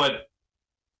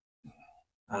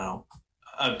I don't know,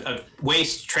 a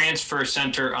waste transfer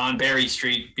center on Berry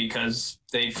Street because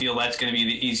they feel that's going to be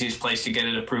the easiest place to get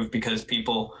it approved because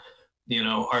people,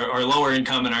 are lower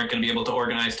income and aren't going to be able to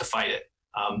organize to fight it.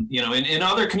 In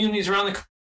other communities around the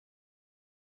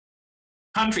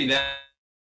country, that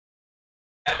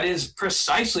is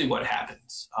precisely what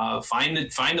happens. Find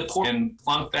the poor and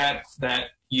plunk that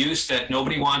use that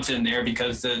nobody wants in there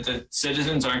because the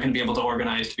citizens aren't going to be able to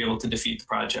organize to be able to defeat the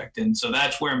project. And so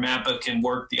that's where MAPA can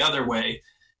work the other way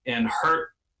and hurt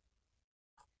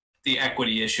the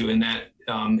equity issue in that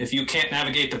if you can't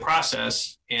navigate the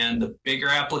process and the bigger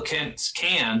applicants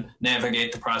can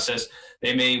navigate the process,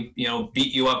 they may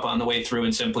beat you up on the way through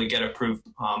and simply get approved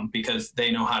because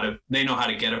they know how to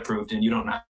get approved and you don't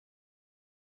know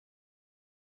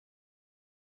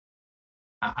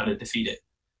how to defeat it.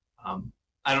 I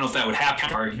don't know if that would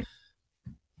happen.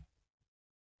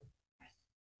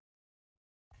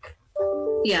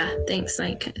 Yeah, thanks,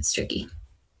 Mike. It's tricky.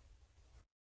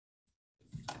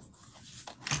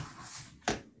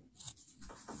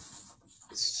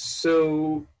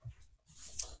 So,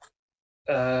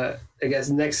 I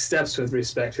guess next steps with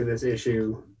respect to this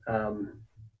issue, are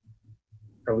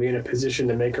we in a position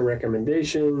to make a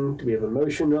recommendation? Do we have a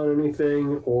motion on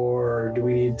anything? Or do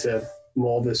we need to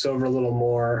mull this over a little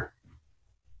more?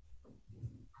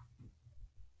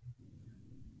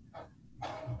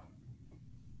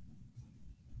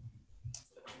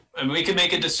 I mean, we could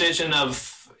make a decision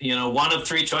of, one of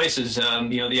three choices.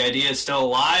 The idea is still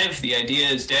alive, the idea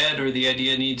is dead, or the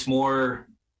idea needs more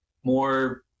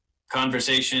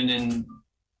conversation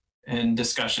and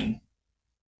discussion.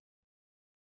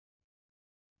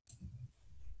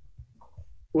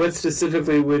 What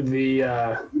specifically would the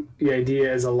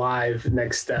idea as alive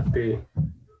next step be?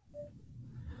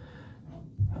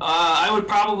 I would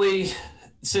probably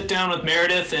sit down with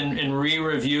Meredith and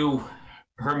re-review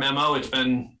her memo. It's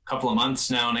been a couple of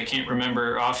months now, and I can't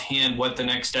remember offhand what the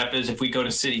next step is if we go to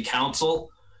City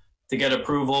Council to get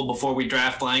approval before we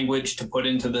draft language to put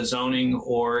into the zoning,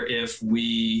 or if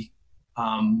we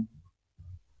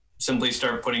simply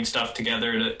start putting stuff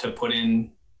together to put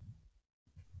in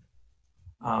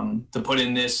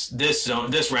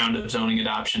this round of zoning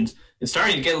adoptions. It's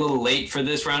starting to get a little late for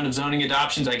this round of zoning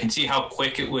adoptions. I can see how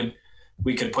quick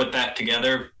we could put that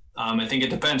together. I think it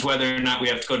depends whether or not we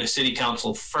have to go to City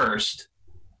Council first.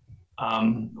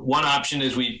 One option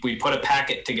is we put a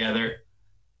packet together.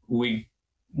 We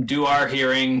do our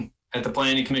hearing at the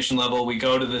Planning Commission level. We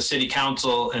go to the City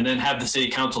Council and then have the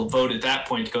City Council vote at that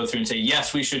point to go through and say,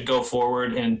 yes, we should go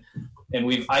forward. And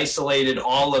we've isolated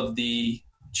all of the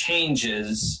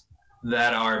changes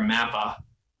that are MAPA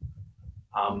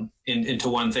into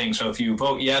one thing. So if you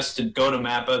vote yes to go to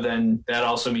MAPA, then that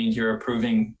also means you're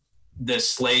approving this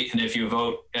slate. And if you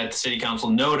vote at the City Council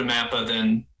no to MAPA,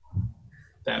 then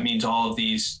that means all of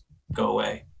these go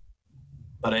away.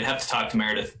 But I'd have to talk to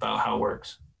Meredith about how it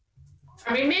works.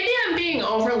 I mean, maybe I'm being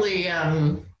overly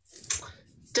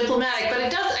diplomatic, but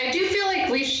I do feel like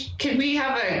can we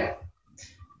have a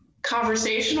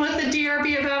conversation with the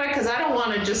DRB about it? Because I don't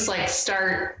want to just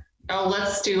start,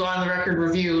 let's do on the record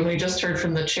review. And we just heard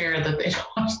from the chair that they don't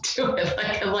want to do it.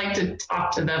 I'd like to talk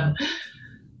to them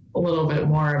a little bit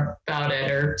more about it,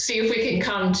 or see if we can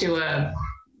come to an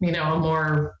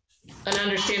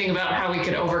understanding about how we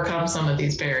could overcome some of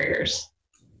these barriers.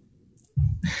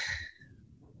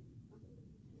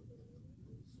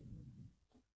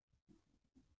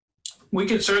 We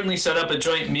could certainly set up a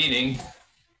joint meeting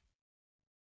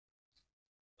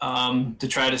to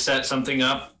try to set something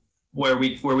up where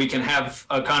we can have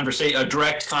a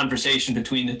direct conversation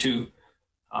between the two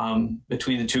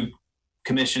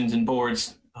commissions and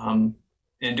boards, and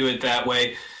do it that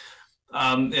way.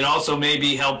 It also may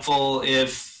be helpful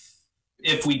if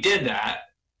we did that,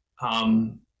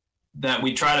 that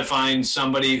we try to find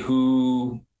somebody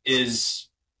who is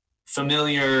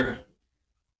familiar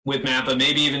with MAPA,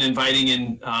 maybe even inviting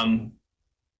in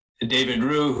David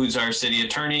Rue, who's our city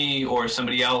attorney, or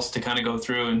somebody else to kind of go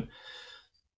through and,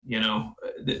 you know,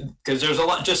 because there's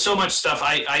just so much stuff.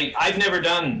 I've never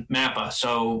done MAPPA,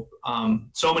 so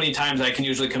so many times I can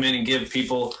usually come in and give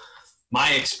people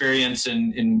my experience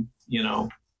in you know,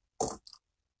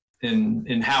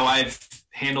 in how I've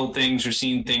handled things or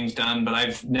seen things done, but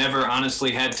I've never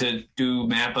honestly had to do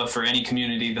MAPPA for any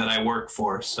community that I work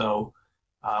for. So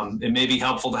it may be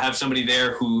helpful to have somebody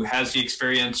there who has the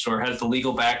experience or has the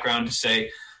legal background to say,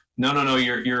 no,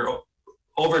 you're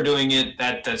overdoing it.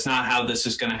 That's not how this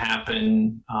is going to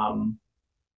happen.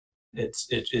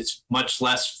 It's much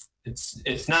less.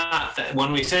 It's not that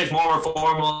when we say it's more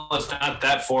formal, it's not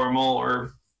that formal.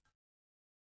 Or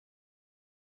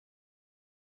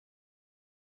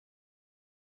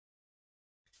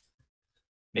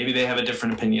maybe they have a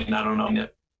different opinion. I don't know.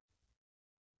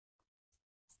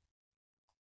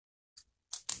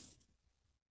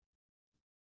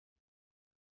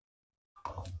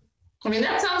 I mean,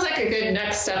 that sounds like a good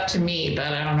next step to me,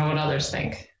 but I don't know what others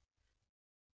think.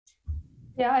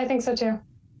 Yeah, I think so too.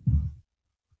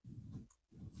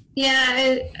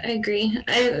 Yeah, I agree.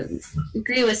 I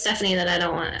agree with Stephanie that I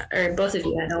don't want, or both of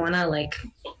you, I don't want to, like,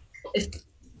 if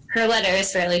her letter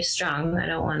is fairly strong, I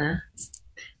don't want to,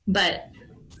 but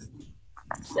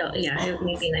so, yeah, it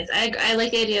would be nice. I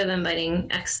like the idea of inviting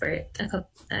an expert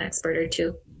or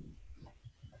two.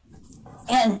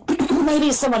 And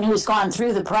maybe someone who's gone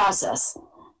through the process.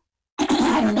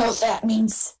 I don't know if that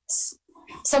means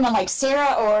someone like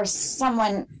Sarah or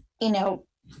someone, you know,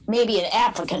 maybe an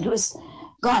applicant who's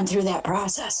gone through that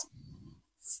process.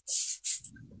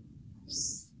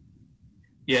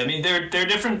 Yeah, I mean, they're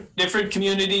different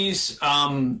communities.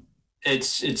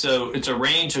 It's a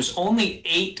range. There's only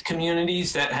 8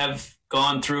 communities that have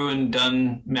gone through and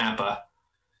done MAPPA.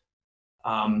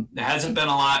 There hasn't been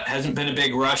a lot, hasn't been a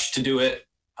big rush to do it.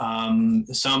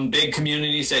 Some big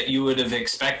communities that you would have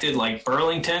expected, like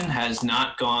Burlington, has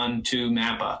not gone to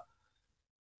MAPPA.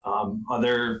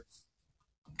 Other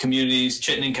communities,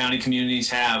 Chittenden County communities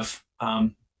have,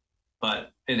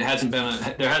 but there hasn't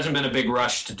been a big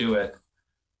rush to do it.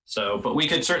 So, but we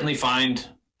could certainly find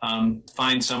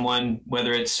someone,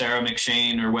 whether it's Sarah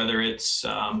McShane or whether it's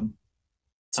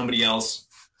somebody else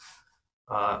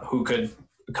who could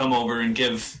come over and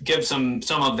give some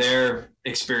of their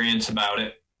experience about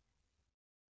it.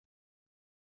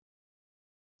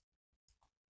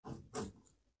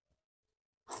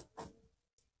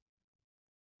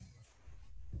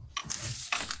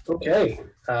 Okay.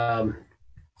 Does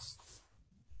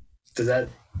that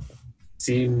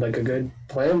seem like a good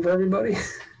plan for everybody?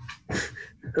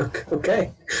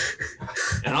 Okay.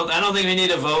 I don't think we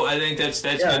need a vote. I think that's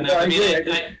good enough. No, I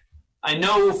mean, I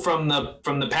know from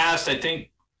the past. I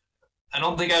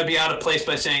don't think I'd be out of place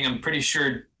by saying I'm pretty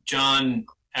sure John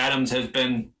Adams has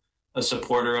been a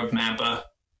supporter of MAPPA.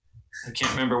 I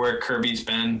can't remember where Kirby's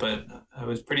been, but I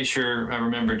was pretty sure I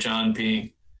remember John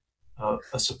being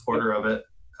a supporter of it.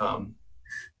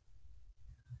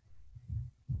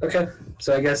 Okay,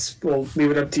 so I guess we'll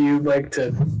leave it up to you, Mike,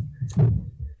 to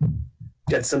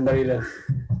get somebody to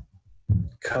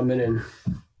come in and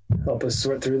help us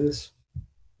sort through this.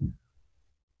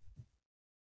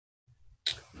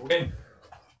 Okay.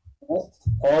 All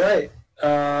right.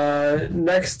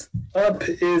 Next up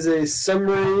is a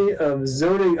summary of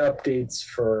zoning updates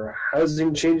for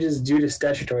housing changes due to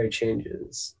statutory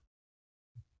changes.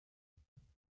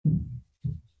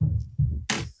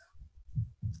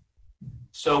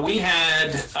 So we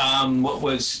had what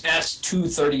was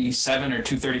S237 or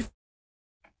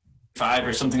 235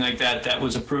 or something like that that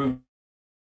was approved.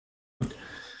 The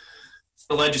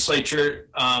legislature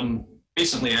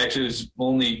recently, actually, it was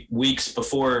only weeks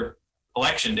before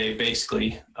Election Day,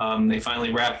 basically. They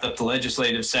finally wrapped up the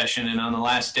legislative session, and on the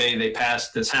last day they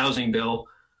passed this housing bill,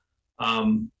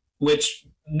 which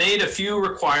made a few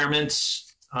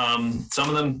requirements, some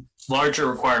of them larger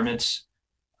requirements.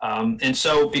 And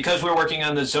so because we're working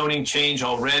on the zoning change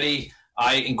already,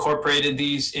 I incorporated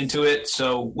these into it.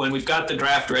 So when we've got the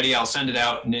draft ready, I'll send it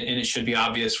out, and it should be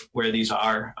obvious where these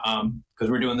are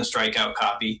because we're doing the strikeout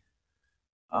copy.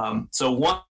 So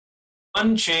one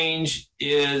change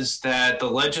is that the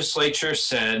legislature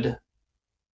said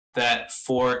that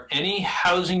for any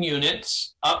housing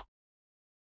units up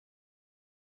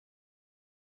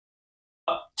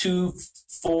to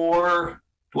 4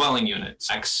 dwelling units,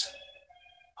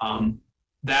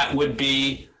 that would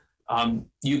be,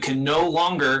 you can no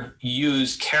longer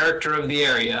use character of the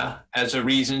area as a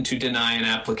reason to deny an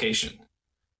application.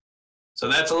 So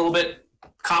that's a little bit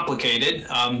complicated.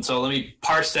 So let me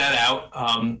parse that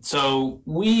out. So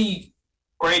we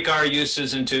break our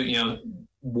uses into,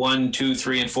 1, 2,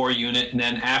 3, and 4 unit, and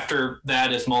then after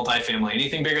that is multifamily.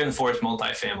 Anything bigger than 4 is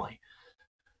multifamily.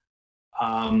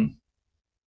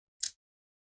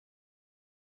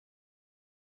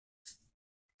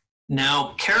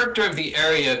 Now, character of the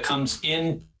area comes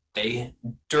in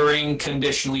during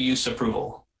conditional use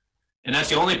approval. And that's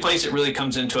the only place it really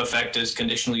comes into effect is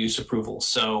conditional use approval.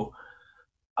 So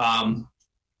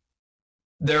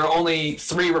there are only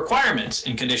 3 requirements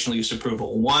in conditional use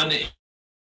approval. One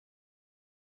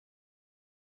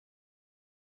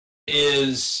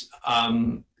is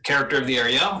character of the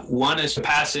area. One is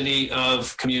capacity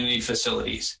of community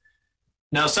facilities.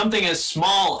 Now, something as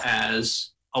small as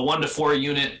a 1 to 4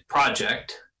 unit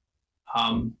project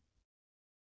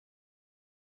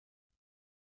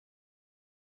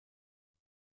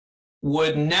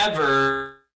would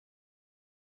never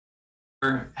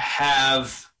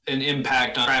have an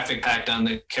impact on traffic, impact on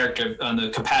the character, on the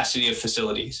capacity of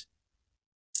facilities.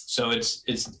 So it's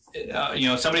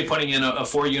somebody putting in a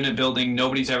 4 unit building,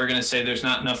 nobody's ever going to say there's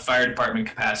not enough fire department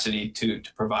capacity to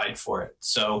provide for it.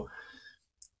 So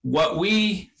what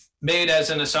we made as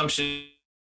an assumption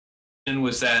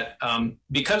was that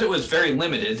because it was very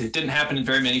limited, it didn't happen in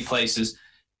very many places.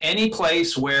 Any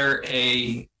place where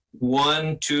a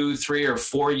 1, 2, 3, or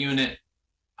 4 unit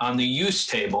on the use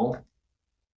table,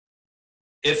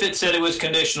 if it said it was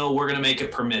conditional, we're going to make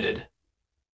it permitted.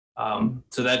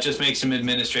 So that just makes them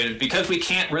administrative. Because we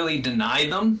can't really deny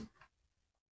them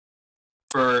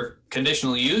for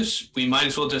conditional use, we might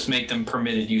as well just make them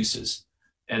permitted uses.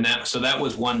 And so that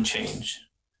was one change.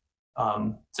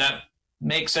 Does that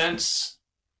make sense?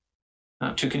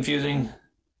 Not too confusing?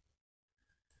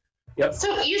 Yep.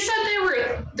 So you said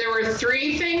there were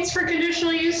 3 things for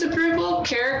conditional use approval: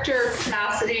 character,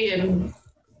 capacity, and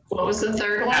what was the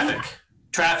third one? Traffic.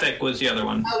 Traffic was the other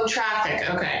one. Oh, traffic.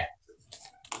 Okay.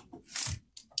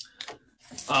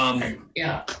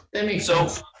 Yeah, that makes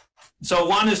sense. So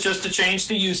one is just to change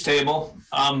the use table,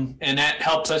 and that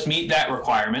helps us meet that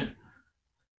requirement.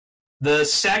 The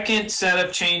second set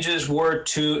of changes were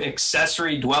to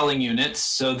accessory dwelling units.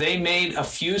 So they made a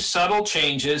few subtle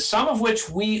changes, some of which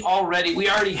we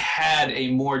already had a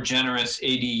more generous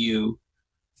ADU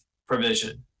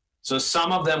provision. So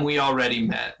some of them we already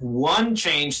met. One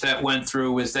change that went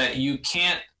through was that you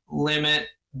can't limit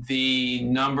the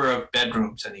number of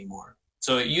bedrooms anymore.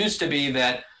 So it used to be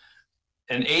that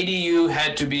an ADU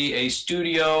had to be a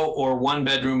studio or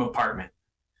 1-bedroom apartment.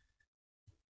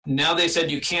 Now they said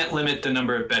you can't limit the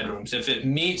number of bedrooms. If it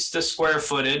meets the square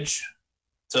footage,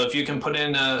 so if you can put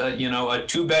in a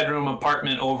 2-bedroom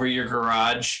apartment over your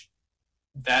garage,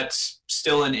 that's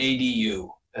still an ADU,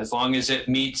 as long as it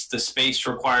meets the space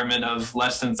requirement of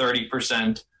less than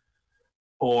 30%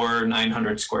 or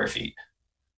 900 square feet.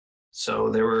 So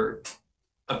there were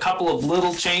a couple of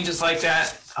little changes like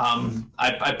that.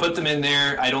 I put them in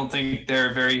there. I don't think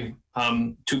they're very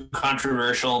too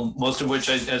controversial, most of which,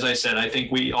 as I said, I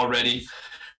think we already,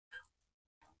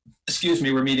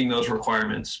 we're meeting those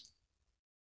requirements.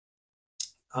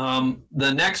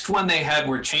 The next one they had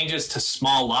were changes to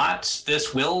small lots.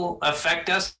 This will affect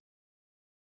us.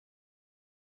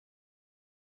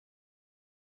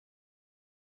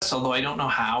 Although I don't know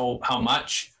how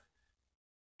much.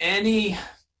 In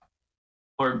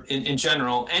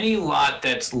general, any lot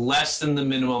that's less than the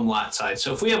minimum lot size.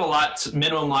 So if we have a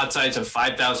minimum lot size of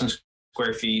 5,000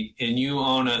 square feet and you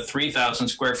own a 3,000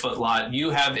 square foot lot,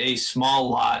 you have a small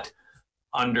lot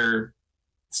under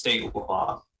state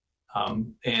law.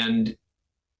 And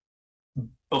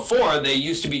before, they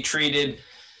used to be treated,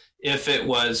 if it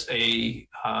was an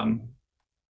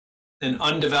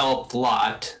undeveloped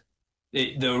lot,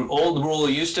 the old rule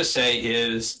used to say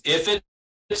is if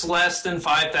it's less than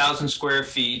 5,000 square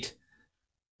feet,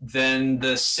 then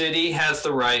the city has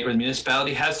the right, or the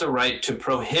municipality has the right to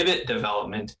prohibit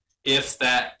development if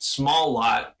that small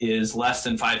lot is less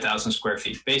than 5,000 square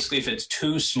feet. Basically, if it's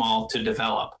too small to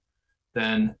develop,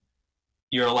 then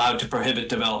you're allowed to prohibit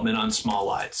development on small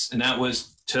lots. And that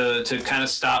was to kind of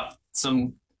stop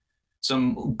some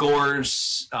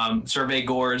gores, survey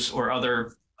gores, or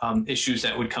other issues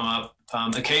that would come up.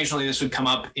 Occasionally, this would come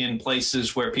up in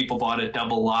places where people bought a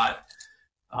double lot,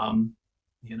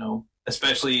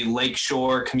 especially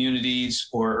lakeshore communities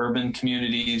or urban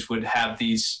communities would have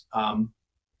these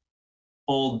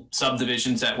old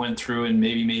subdivisions that went through and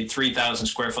maybe made 3,000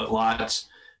 square foot lots.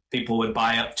 People would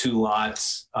buy up 2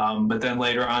 lots, but then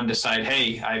later on decide,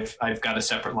 hey, I've got a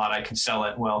separate lot, I can sell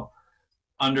it. Well,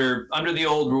 under the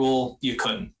old rule, you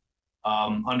couldn't.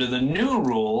 Under the new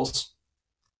rules,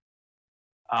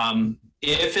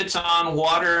 if it's on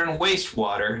water and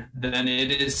wastewater, then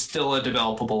it is still a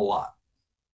developable lot.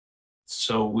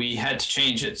 So we had to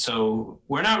change it. So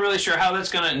we're not really sure how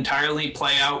that's going to entirely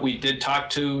play out. We did talk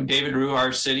to David Rue,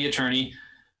 our city attorney.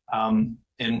 And,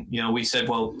 you know, we said,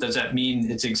 well, does that mean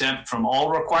it's exempt from all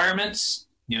requirements,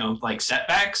 you know, like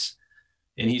setbacks?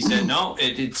 And he said, no,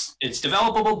 it's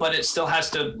developable, but it still has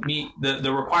to meet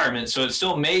the requirements. So it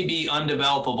still may be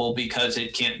undevelopable because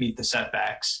it can't meet the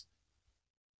setbacks.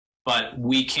 But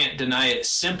we can't deny it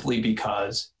simply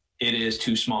because it is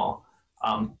too small.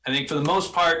 I think for the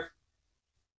most part,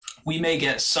 we may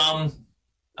get some.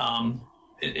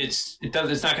 It's not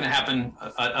going to happen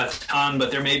a ton,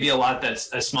 but there may be a lot that's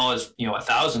as small as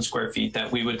 1,000 square feet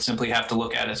that we would simply have to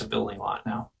look at as a building lot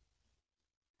now.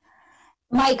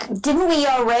 Mike, didn't we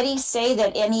already say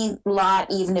that any lot,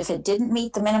 even if it didn't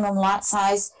meet the minimum lot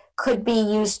size, could be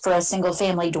used for a single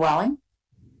family dwelling?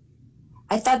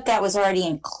 I thought that was already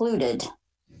included.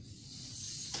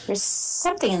 There's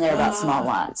something in there about small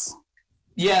lots.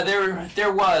 Yeah,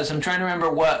 there was. I'm trying to remember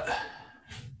what.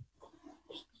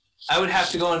 I would have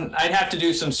to go and I'd have to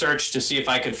do some search to see if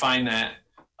I could find that.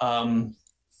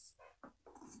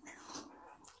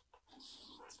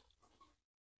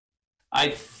 I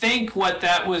think what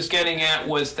that was getting at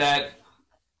was that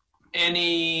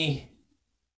any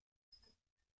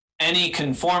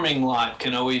conforming lot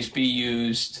can always be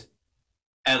used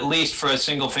at least for a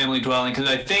single family dwelling, because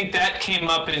I think that came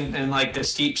up in like the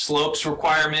steep slopes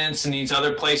requirements and these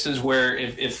other places where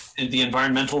if the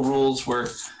environmental rules were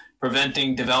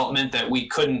preventing development, that we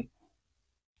couldn't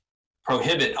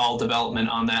prohibit all development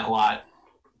on that lot.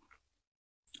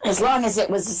 As long as it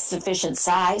was a sufficient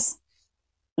size?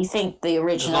 You think the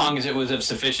original? As long as it was of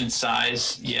sufficient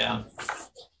size, yeah.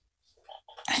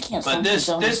 I can't. But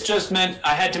this just meant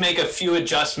I had to make a few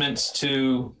adjustments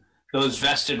to those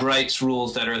vested rights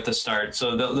rules that are at the start.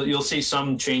 So you'll see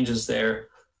some changes there.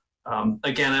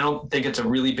 Again, I don't think it's a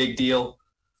really big deal,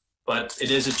 but it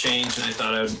is a change, and I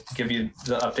thought I would give you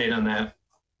the update on that.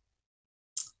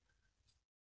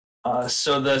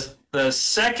 So the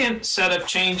second set of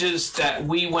changes that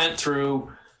we went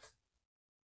through,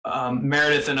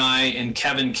 Meredith and I and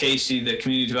Kevin Casey, the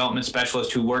community development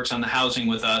specialist who works on the housing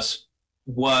with us,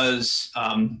 was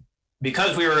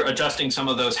because we were adjusting some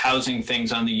of those housing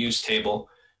things on the use table,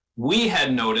 we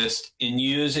had noticed in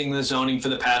using the zoning for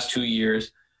the past 2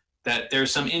 years that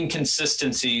there's some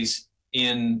inconsistencies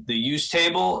in the use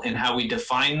table and how we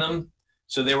define them.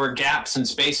 So there were gaps and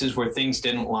spaces where things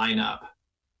didn't line up.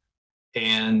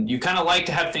 And you kind of like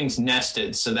to have things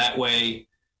nested. So that way,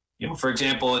 for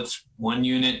example, it's 1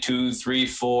 unit, 2, 3,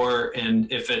 4.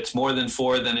 And if it's more than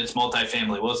 4, then it's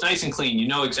multifamily. Well, it's nice and clean. You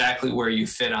know exactly where you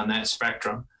fit on that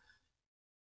spectrum.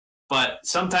 But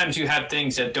sometimes you have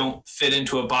things that don't fit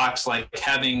into a box, like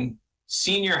having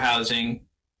senior housing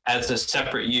as a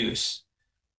separate use.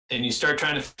 And you start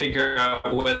trying to figure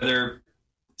out whether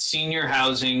senior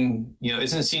housing,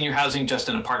 isn't senior housing just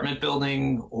an apartment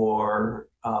building or,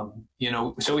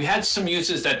 so we had some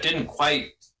uses that didn't quite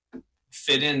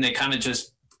fit in. They kind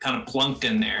of plunked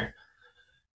in there.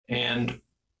 And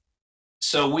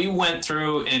so we went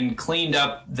through and cleaned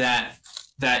up that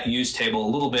use table a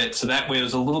little bit. So that way it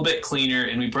was a little bit cleaner,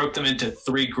 and we broke them into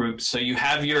 3 groups. So you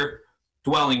have your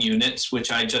dwelling units,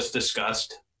 which I just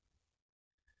discussed.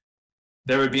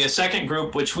 There would be a second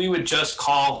group, which we would just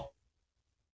call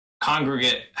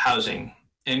congregate housing.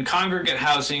 And congregate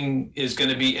housing is going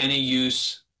to be any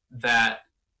use that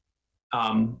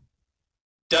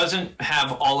doesn't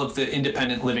have all of the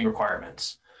independent living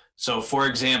requirements. So, for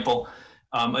example,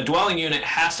 a dwelling unit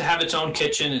has to have its own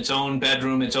kitchen, its own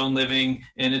bedroom, its own living,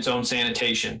 and its own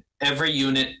sanitation. Every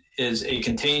unit is a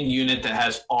contained unit that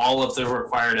has all of the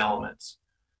required elements.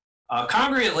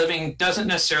 Congregate living doesn't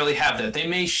necessarily have that. They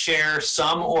may share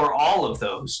some or all of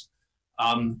those.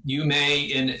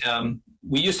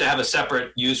 We used to have a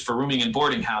separate use for rooming and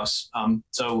boarding house.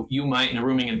 So you might, in a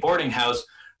rooming and boarding house,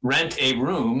 rent a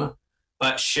room,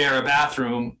 but share a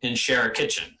bathroom and share a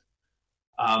kitchen.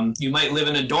 You might live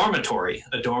in a dormitory.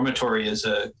 A dormitory is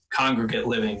a congregate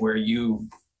living where you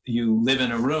live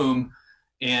in a room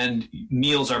and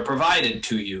meals are provided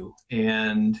to you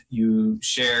and you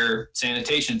share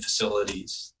sanitation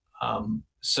facilities.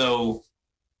 So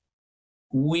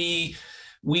we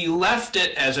left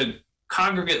it as a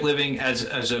congregate living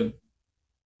as a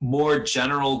more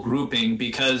general grouping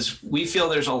because we feel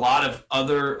there's a lot of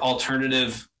other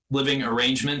alternative living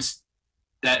arrangements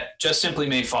that just simply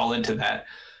may fall into that.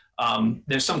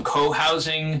 There's some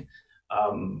co-housing,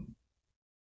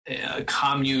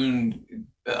 commune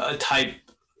type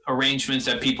arrangements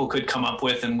that people could come up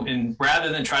with. And rather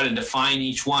than try to define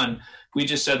each one, we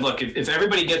just said, look, if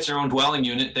everybody gets their own dwelling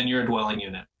unit, then you're a dwelling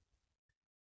unit.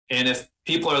 And if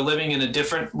people are living in a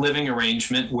different living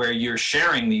arrangement where you're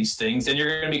sharing these things, then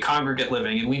you're going to be congregate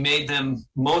living. And we made them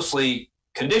mostly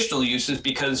conditional uses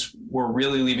because we're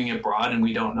really leaving it broad and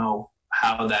we don't know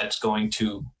how that's going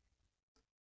to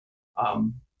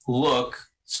look.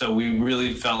 So we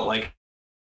really felt like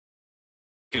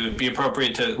it would be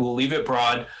appropriate to leave it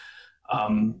broad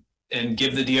and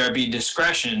give the DRB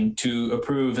discretion to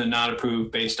approve and not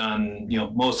approve based on,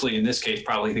 mostly in this case,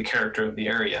 probably the character of the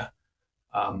area.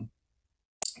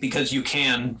 Because you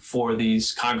can, for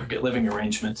these congregate living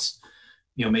arrangements,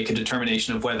 make a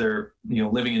determination of whether,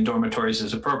 living in dormitories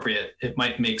is appropriate. It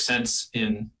might make sense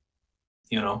in,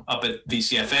 up at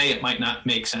VCFA, it might not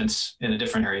make sense in a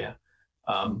different area.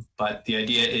 But the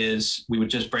idea is we would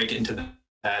just break it into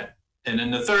that. And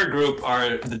then the third group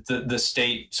are the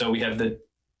state. So we have the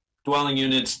dwelling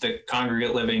units, the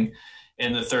congregate living,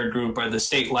 and the third group are the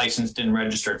state licensed and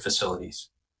registered facilities.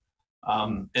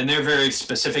 And they're very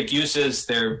specific uses.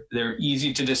 They're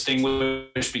easy to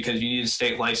distinguish because you need a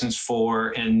state license for,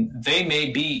 and they may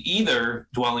be either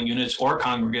dwelling units or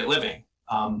congregate living.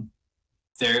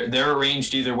 They're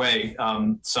arranged either way.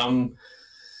 Some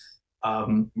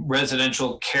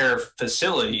residential care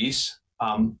facilities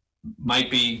might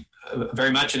be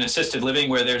very much an assisted living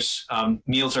where there's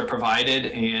meals are provided,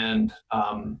 and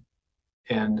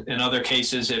in other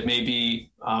cases it may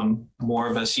be more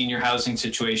of a senior housing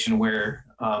situation where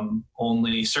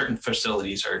only certain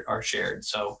facilities are shared.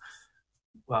 So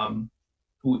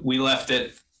we left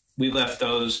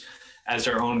those as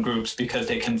our own groups because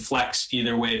they can flex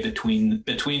either way between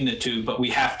the two, but we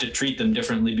have to treat them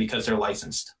differently because they're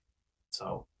licensed.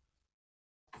 So,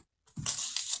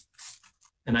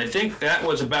 and I think that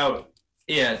was about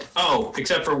it. Oh,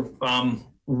 except for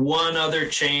one other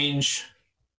change,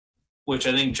 which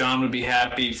I think John would be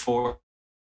happy for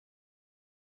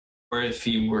if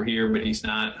he were here, but he's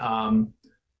not.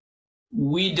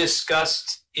 We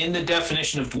discussed in the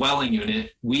definition of dwelling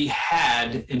unit, we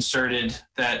had inserted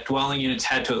that dwelling units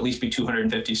had to at least be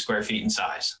 250 square feet in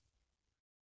size.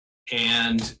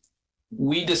 And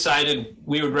we decided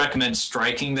we would recommend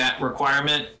striking that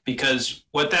requirement because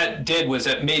what that did was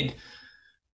it made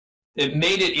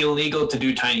it illegal to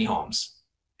do tiny homes.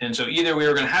 And so either we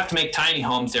were going to have to make tiny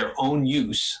homes their own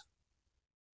use,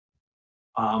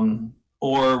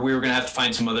 or we were going to have to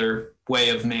find some other way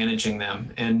of managing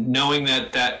them. And knowing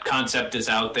that that concept is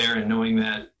out there and knowing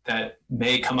that that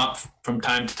may come up from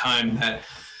time to time, that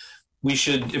we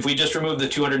should, if we just remove the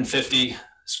 250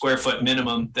 square foot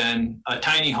minimum, then a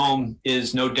tiny home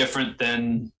is no different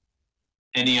than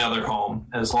any other home.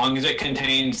 As long as it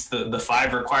contains the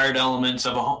 5 required elements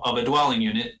of a dwelling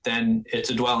unit, then it's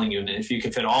a dwelling unit. If you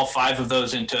can fit all 5 of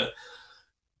those into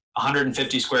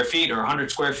 150 square feet or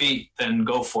 100 square feet, then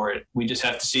go for it. We just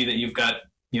have to see that you've got,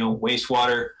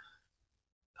 wastewater,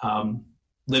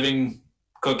 living,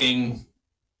 cooking,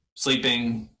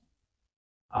 sleeping,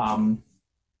 and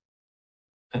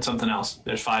something else.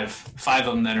 There's five of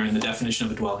them that are in the definition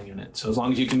of a dwelling unit. So as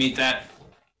long as you can meet that,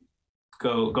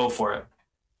 go for it.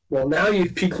 Well, now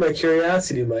you've piqued my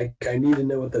curiosity, Mike. I need to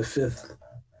know what the fifth.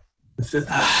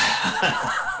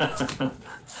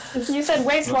 You said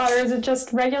wastewater. Is it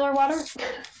just regular water?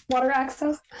 Water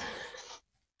access?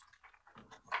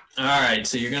 All right,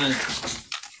 so you're gonna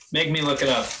make me look it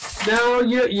up. No,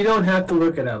 you don't have to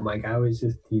look it up, Mike. I was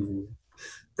just teasing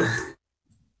you.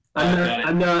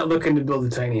 I'm not looking to build a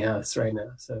tiny house right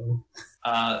now. So,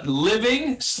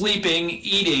 living, sleeping,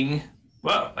 eating.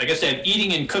 Well, I guess they have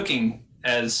eating and cooking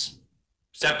as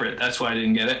separate. That's why I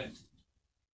didn't get it.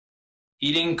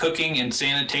 Eating, cooking, and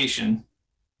sanitation.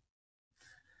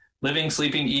 Living,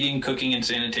 sleeping, eating, cooking, and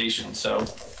sanitation. So.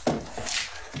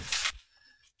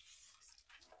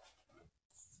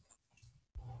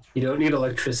 You don't need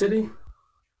electricity?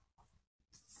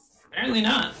 Apparently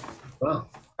not. Wow.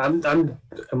 I'm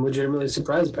legitimately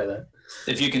surprised by that.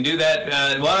 If you can do that,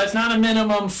 well, it's not a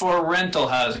minimum for rental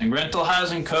housing. Rental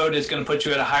housing code is going to put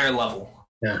you at a higher level.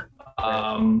 Yeah.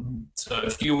 So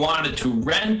if you wanted to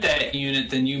rent that unit,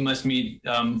 then you must meet,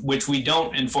 which we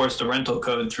don't enforce the rental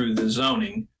code through the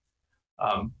zoning.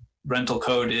 Rental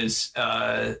code is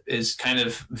kind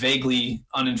of vaguely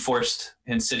unenforced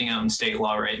and sitting out in state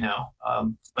law right now.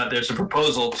 But there's a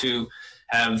proposal to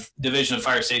have Division of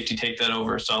Fire Safety take that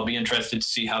over. So I'll be interested to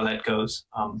see how that goes.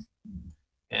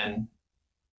 And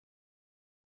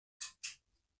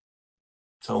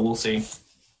so we'll see.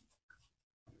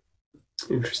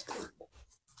 Interesting.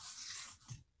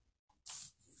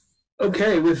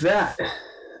 Okay, with that,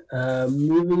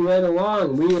 moving right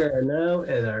along, we are now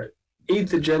at our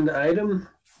 8th agenda item,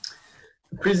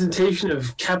 the presentation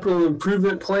of capital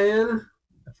improvement plan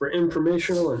for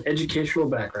informational and educational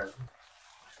background.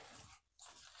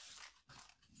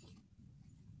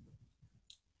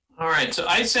 All right, so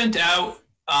I sent out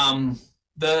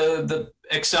the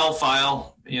Excel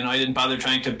file. You know, I didn't bother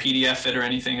trying to PDF it or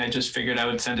anything. I just figured I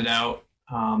would send it out.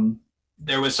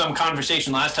 There was some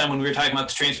conversation last time when we were talking about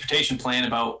the transportation plan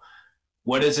about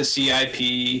what is a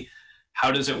CIP,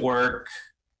 how does it work,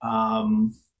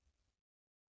 and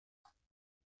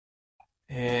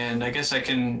I guess I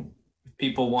can, if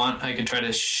people want, I can try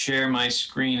to share my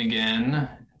screen again,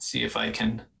 see if I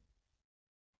can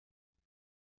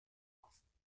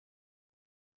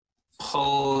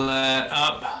pull that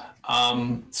up.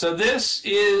 So this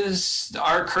is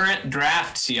our current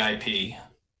draft CIP.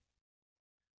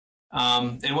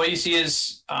 And what you see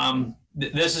is,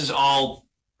 this is all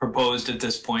proposed at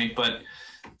this point, but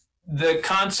the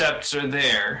concepts are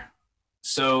there.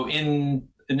 So in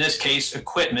this case,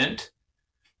 equipment,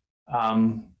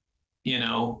 you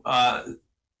know,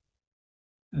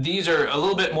 these are a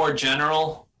little bit more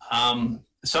general.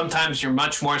 Sometimes you're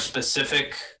much more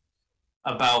specific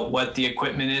about what the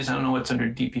equipment is. I don't know what's under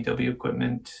DPW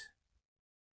equipment.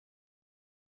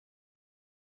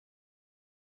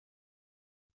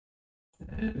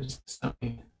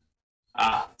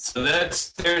 So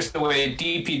there's the way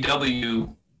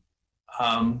DPW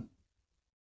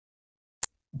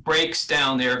breaks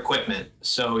down their equipment.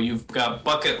 So you've got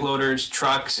bucket loaders,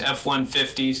 trucks,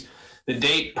 F-150s, the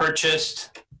date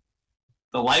purchased,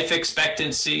 the life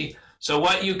expectancy. So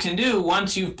what you can do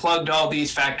once you've plugged all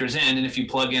these factors in, and if you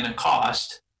plug in a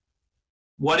cost,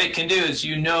 what it can do is,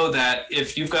 you know that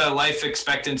if you've got a life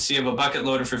expectancy of a bucket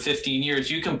loader for 15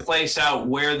 years, you can place out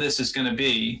where this is going to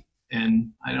be. And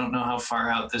I don't know how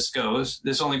far out this goes.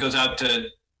 This only goes out to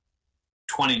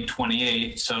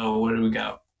 2028. So what do we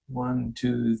got? 1,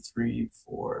 2, 3,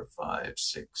 4, 5,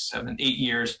 6, 7, 8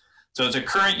 years. So it's a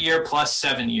current year plus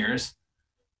 7 years.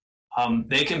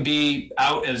 They can be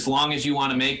out as long as you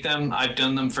want to make them. I've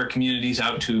done them for communities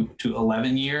out to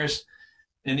 11 years.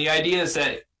 And the idea is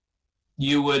that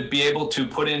you would be able to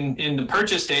put in the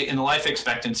purchase date and the life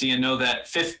expectancy and know that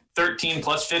 13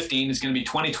 plus 15 is going to be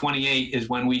 2028 is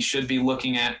when we should be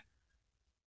looking at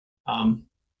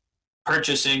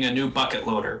purchasing a new bucket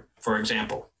loader, for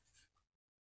example.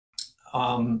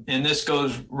 And this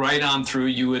goes right on through.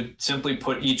 You would simply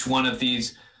put each one of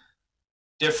these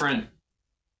different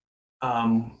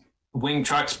wing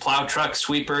trucks, plow trucks,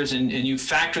 sweepers, and you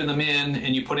factor them in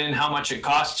and you put in how much it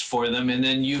costs for them. And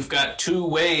then you've got two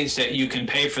ways that you can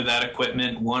pay for that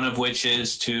equipment, one of which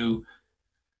is to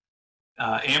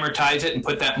amortize it and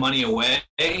put that money away.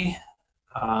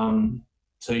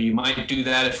 So you might do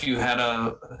that if you had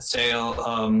a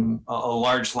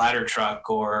large ladder truck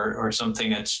or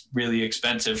something that's really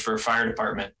expensive for a fire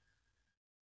department.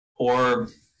 Or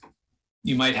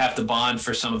you might have to bond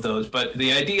for some of those. But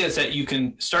the idea is that you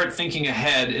can start thinking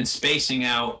ahead and spacing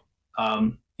out.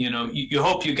 You know, you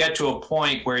hope you get to a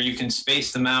point where you can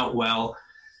space them out well.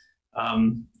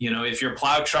 You know, if your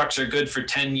plow trucks are good for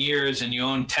 10 years and you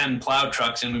own 10 plow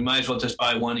trucks, and we might as well just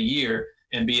buy one a year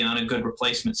and be on a good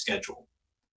replacement schedule.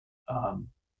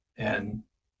 And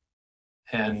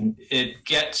it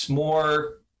gets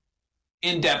more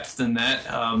in depth than that.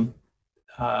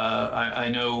 I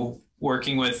know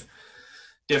working with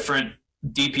different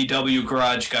DPW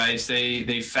garage guys,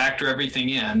 they factor everything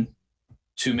in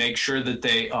to make sure that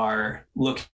they are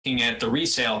looking at the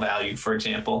resale value, for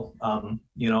example.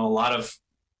 You know, I've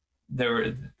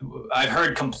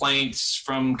heard complaints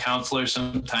from counselors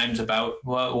sometimes about,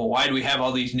 well, why do we have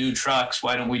all these new trucks?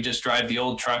 Why don't we just drive the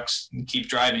old trucks and keep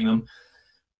driving them?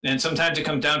 And sometimes it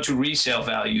comes down to resale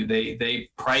value. They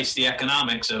price the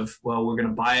economics of, well, we're going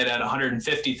to buy it at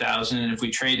 $150,000, and if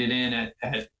we trade it in at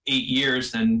 8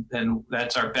 years, then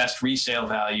that's our best resale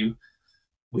value.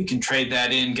 We can trade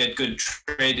that in, get good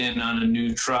trade in on a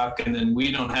new truck, and then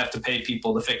we don't have to pay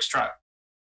people to fix trucks.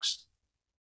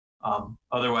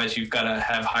 Otherwise, you've got to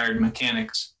have hired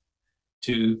mechanics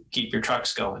to keep your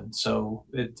trucks going. So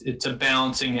it's a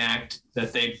balancing act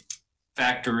that they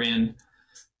factor in.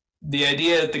 The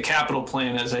idea of the capital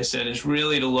plan, as I said, is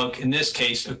really to look, in this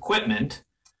case, equipment.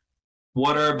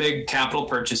 What are our big capital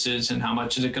purchases and how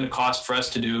much is it going to cost for us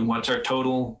to do? And what's our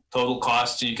total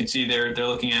cost? And you can see they're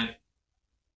looking at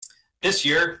this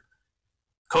year,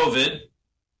 COVID,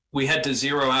 we had to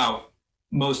zero out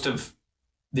most of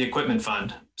the equipment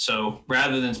fund. So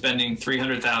rather than spending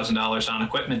 $300,000 on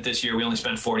equipment this year, we only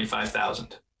spent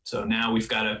 $45,000. So now we've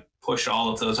got to push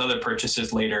all of those other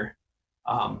purchases later.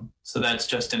 So that's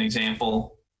just an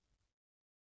example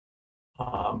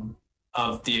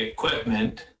of the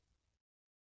equipment.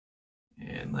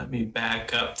 And let me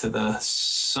back up to the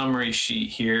summary sheet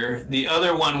here. The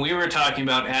other one we were talking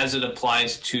about as it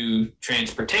applies to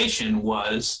transportation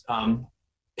was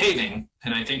paving,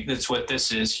 and I think that's what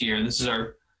this is here. This is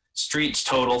our streets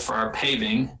total for our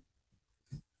paving.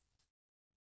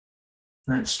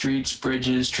 That's streets,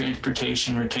 bridges,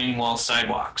 transportation, retaining walls,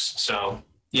 sidewalks. So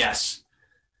yes.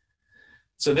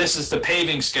 So this is the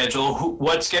paving schedule.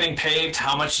 What's getting paved?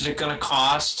 How much is it going to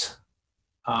cost?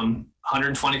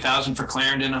 120,000 for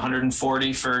Clarendon,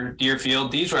 140 for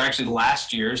Deerfield. These were actually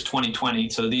last year's 2020.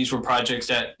 So these were projects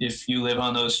that if you live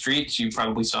on those streets, you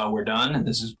probably saw were done. And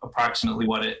this is approximately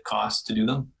what it costs to do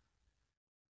them.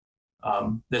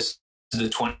 This is the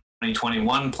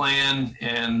 2021 plan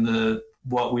and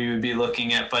what we would be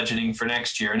looking at budgeting for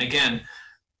next year. And again,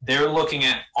 they're looking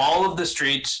at all of the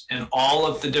streets and all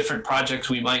of the different projects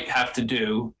we might have to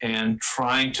do and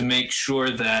trying to make sure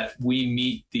that we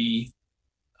meet the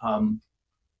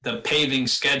paving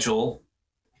schedule.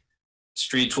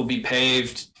 Streets will be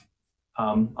paved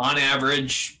on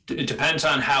average. It depends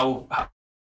on how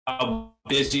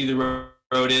busy the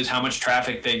road is, how much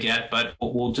traffic they get, but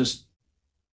we'll just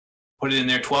put it in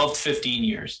there 12 to 15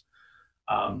 years.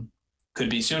 Could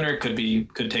be sooner, could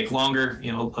take longer.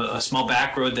 You know, a small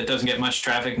back road that doesn't get much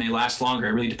traffic may last longer.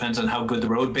 It really depends on how good the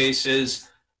road base is.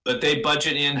 But they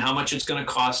budget in how much it's going to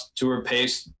cost to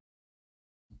replace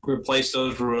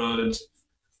those roads,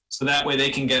 so that way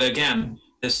they can get, again,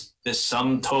 this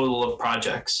sum total of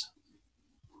projects.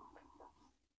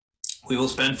 We will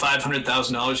spend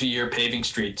 $500,000 a year paving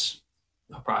streets,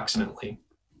 approximately.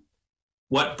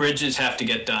 What bridges have to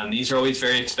get done? These are always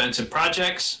very expensive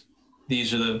projects.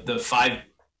 These are the 5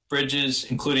 bridges,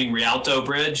 including Rialto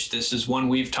Bridge. This is one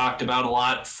we've talked about a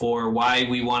lot for why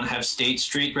we want to have State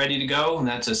Street ready to go. And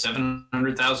that's a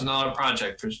 $700,000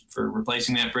 project for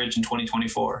replacing that bridge in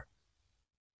 2024.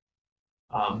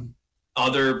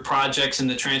 Other projects in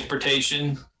the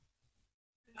transportation,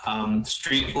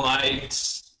 street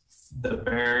lights, the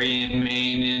Berrien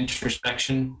Main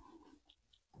intersection,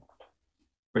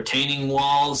 retaining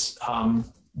walls.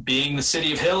 Being the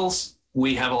city of hills,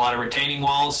 we have a lot of retaining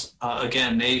walls.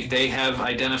 Again, they have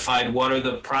identified what are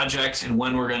the projects and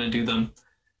when we're going to do them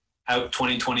out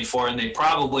 2024, and they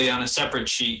probably on a separate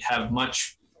sheet have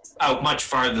much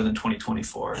farther than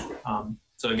 2024.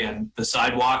 So again, the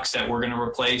sidewalks that we're going to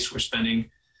replace, we're spending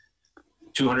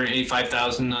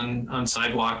 $285,000 on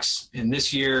sidewalks in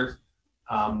this year,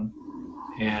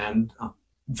 and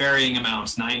varying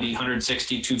amounts, 90,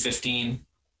 160, 215.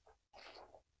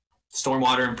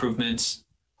 Stormwater improvements,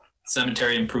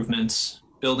 cemetery improvements,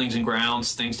 buildings and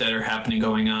grounds, things that are happening,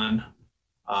 going on.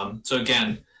 So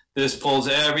again, this pulls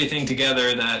everything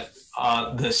together that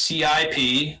the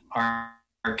CIP, our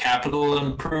capital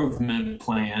improvement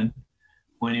plan,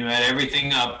 when you add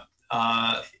everything up,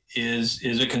 is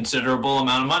a considerable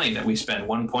amount of money that we spend.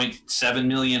 1.7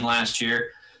 million last year,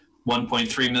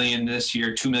 1.3 million this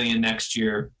year, 2 million next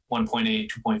year, 1.8,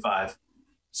 2.5.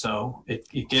 So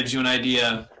it gives you an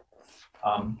idea.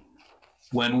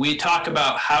 When we talk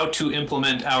about how to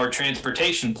implement our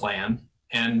transportation plan,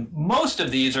 and most of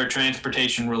these are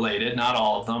transportation related, not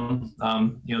all of them.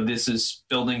 This is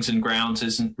buildings and grounds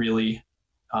isn't really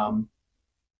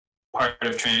part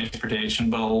of transportation,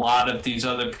 but a lot of these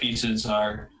other pieces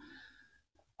are.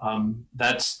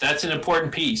 That's an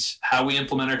important piece. How we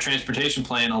implement our transportation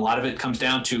plan, a lot of it comes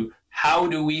down to how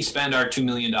do we spend our $2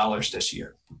 million this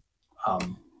year,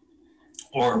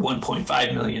 or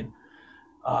 1.5 million.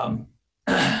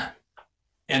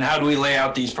 And how do we lay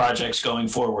out these projects going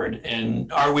forward?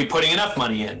 And are we putting enough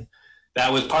money in?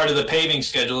 That was part of the paving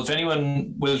schedule. If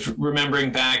anyone was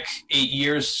remembering back 8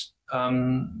 years,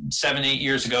 7, 8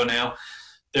 years ago now,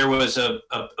 there was a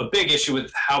big issue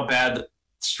with how bad the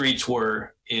streets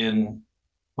were in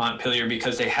Montpelier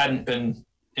because they hadn't been,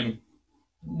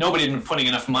 nobody had been putting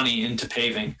enough money into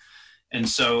paving. And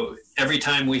so every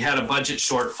time we had a budget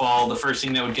shortfall, the first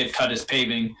thing that would get cut is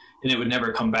paving, and it would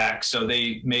never come back. So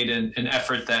they made an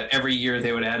effort that every year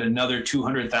they would add another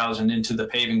 200,000 into the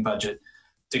paving budget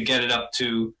to get it up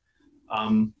to a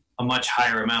much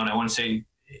higher amount. I want to say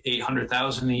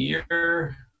 800,000 a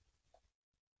year.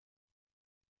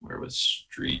 Where was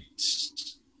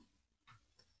streets?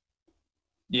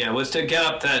 Yeah, it was to get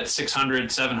up that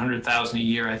 600, 700,000 a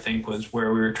year, I think, was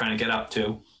where we were trying to get up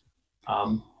to.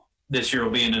 This year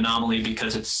will be an anomaly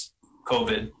because it's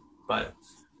COVID, but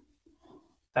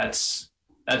that's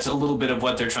a little bit of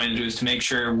what they're trying to do, is to make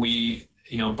sure we,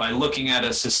 by looking at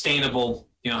a sustainable,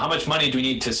 how much money do we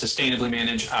need to sustainably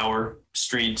manage our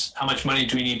streets? How much money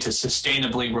do we need to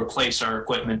sustainably replace our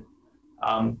equipment?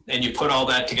 And you put all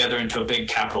that together into a big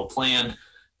capital plan,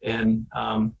 and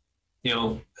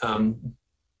your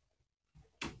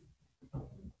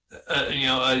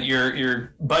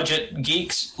budget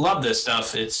geeks love this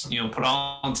stuff. It's put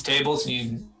all on the tables,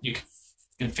 and you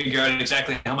can figure out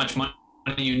exactly how much money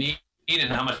you need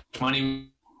and how much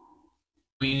money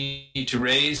we need to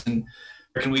raise, and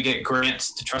where can we get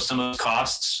grants to trust some of those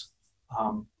costs,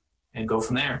 and go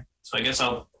from there. So I guess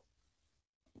I'll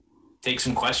take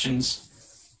some questions.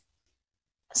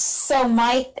 So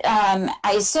Mike,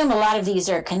 I assume a lot of these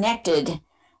are connected.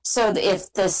 So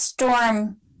if the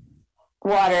storm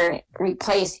water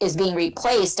is being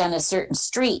replaced on a certain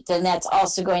street, then that's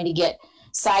also going to get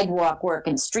sidewalk work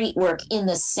and street work in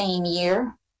the same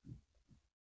year?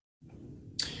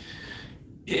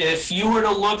 If you were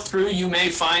to look through, you may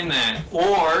find that.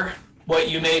 Or what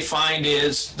you may find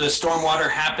is the stormwater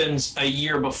happens a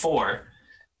year before.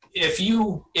 If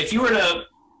you were to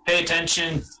pay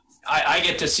attention, I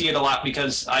get to see it a lot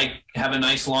because I have a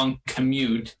nice long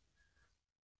commute.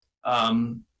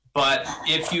 But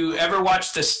if you ever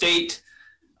watch the state,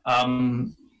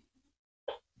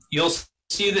 you'll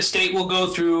see the state will go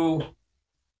through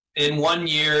in 1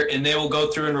 year, and they will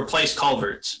go through and replace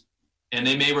culverts, and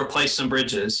they may replace some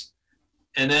bridges,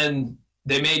 and then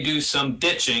they may do some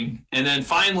ditching, and then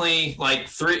finally, like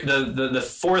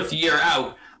the fourth year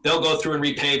out, they'll go through and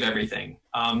repave everything.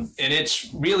 And it's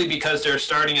really because they're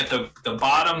starting at the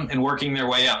bottom and working their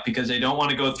way up, because they don't want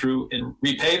to go through and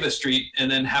repave a street and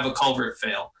then have a culvert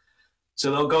fail. So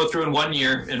they'll go through in 1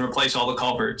 year and replace all the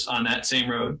culverts on that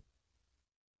same road.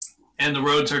 And the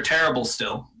roads are terrible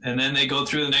still. And then they go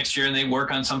through the next year and they work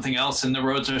on something else, and the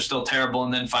roads are still terrible.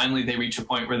 And then finally they reach a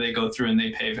point where they go through and they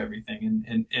pave everything.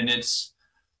 And it's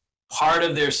part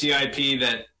of their CIP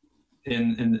that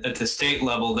at the state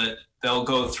level that they'll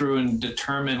go through and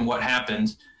determine what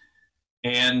happens.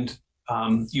 And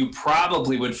you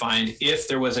probably would find if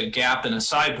there was a gap in a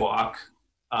sidewalk,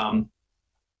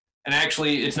 and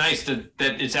actually it's nice that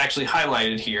it's actually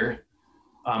highlighted here.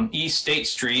 East State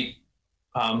Street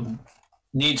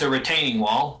needs a retaining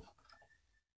wall.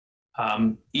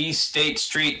 East State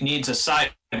Street needs a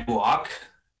sidewalk.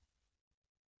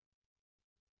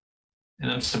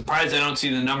 And I'm surprised I don't see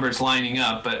the numbers lining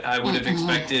up, but I would have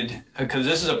expected, because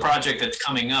this is a project that's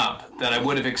coming up, that I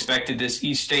would have expected this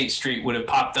East State Street would have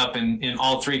popped up in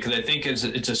all three, because I think it's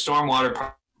a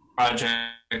stormwater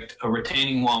project, a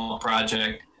retaining wall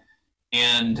project,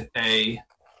 and a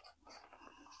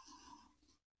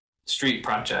street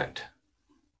project.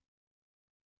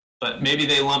 But maybe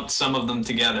they lumped some of them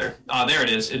together. There it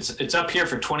is. It's up here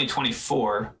for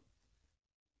 2024.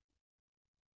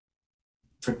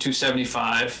 For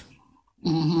 275.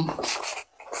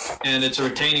 And it's a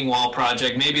retaining wall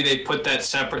project. Maybe they put that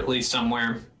separately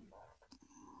somewhere.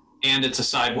 And it's a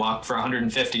sidewalk for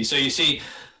 150. So you see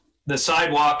the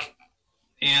sidewalk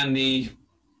and the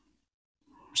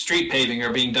street paving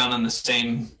are being done in the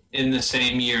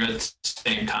same year at the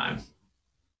same time.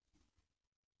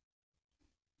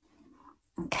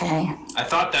 Okay. I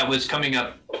thought that was coming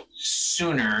up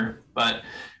sooner, but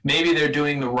maybe they're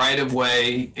doing the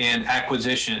right-of-way and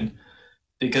acquisition,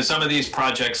 because some of these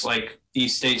projects, like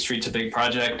East State Street's a big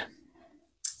project,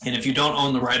 and if you don't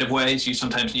own the right-of-ways, you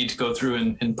sometimes need to go through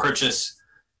and purchase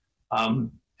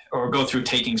or go through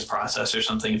takings process or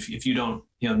something. If you don't,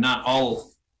 not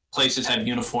all places have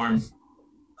uniform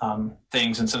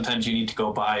things, and sometimes you need to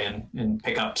go by and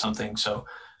pick up something. So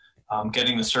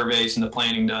getting the surveys and the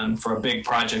planning done for a big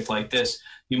project like this,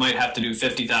 you might have to do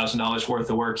 $50,000 worth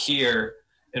of work here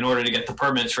in order to get the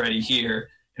permits ready here,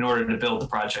 in order to build the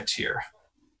projects here.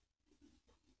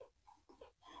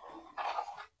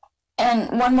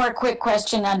 And one more quick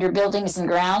question under buildings and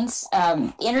grounds.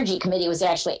 The Energy Committee was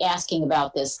actually asking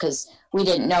about this because we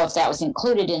didn't know if that was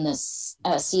included in this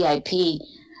CIP.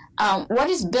 What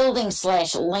is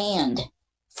building/land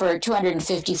for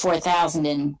 $254,000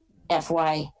 in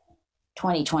FY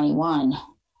 2021?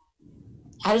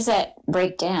 How does that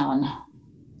break down?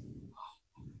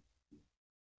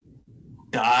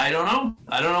 I don't know.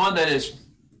 I don't know what that is.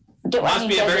 It must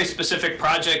be a very specific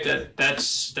project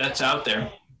that's out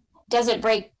there. Does it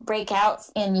break out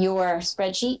in your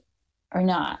spreadsheet or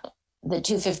not? The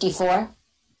 254?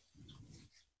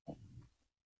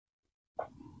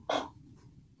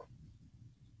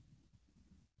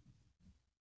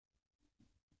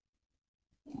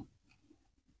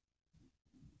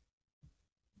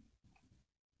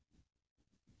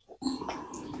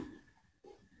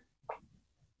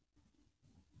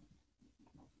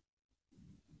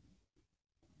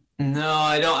 No,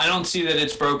 I don't see that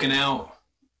it's broken out.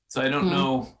 So I don't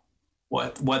know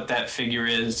what that figure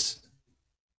is.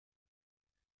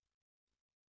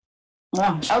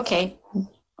 Well, okay.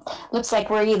 Looks like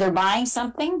we're either buying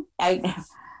something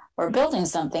or building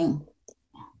something.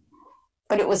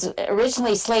 But it was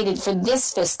originally slated for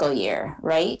this fiscal year,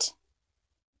 right?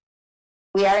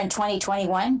 We are in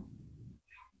 2021?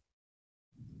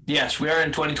 Yes, we are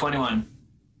in 2021.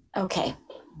 Okay.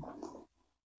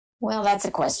 Well, that's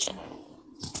a question.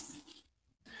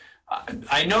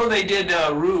 I know they did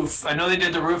a roof. I know they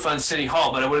did the roof on City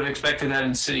Hall, but I would have expected that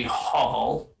in City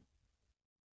Hall.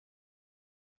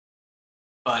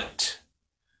 But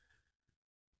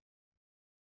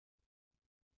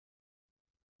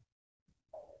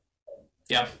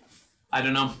yeah, I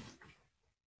don't know.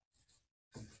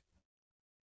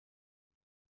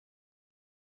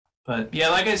 But yeah,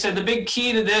 like I said, the big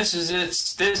key to this is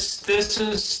this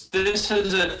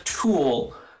is a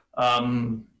tool.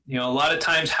 You know, a lot of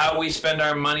times how we spend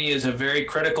our money is a very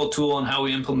critical tool in how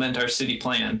we implement our city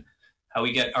plan, how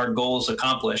we get our goals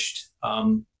accomplished.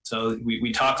 So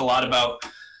we talk a lot about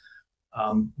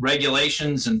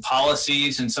regulations and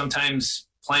policies, and sometimes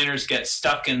planners get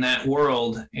stuck in that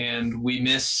world, and we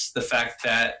miss the fact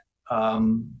that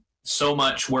so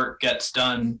much work gets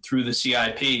done through the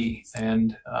CIP,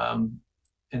 and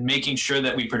making sure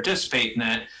that we participate in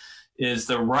that is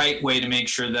the right way to make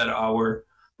sure that our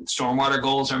stormwater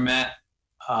goals are met,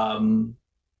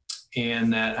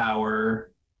 and that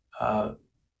our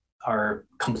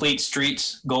complete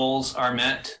streets goals are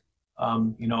met.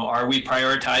 You know, are we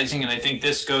prioritizing? And I think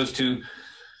this goes to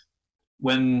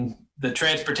when the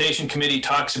Transportation Committee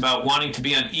talks about wanting to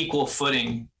be on equal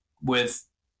footing with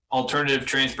alternative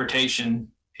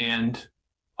transportation and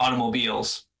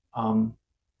automobiles. You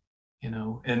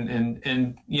know,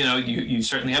 and you know, you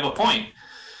certainly have a point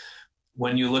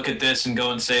when you look at this and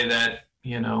go and say that,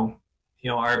 you know,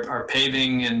 our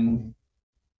paving and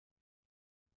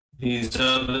these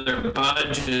other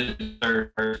budgets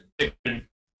are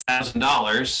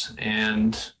 $600,000,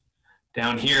 and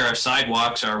down here our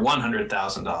sidewalks are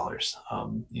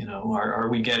 $100,000. You know, are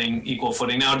we getting equal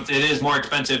footing? Now, it is more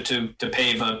expensive to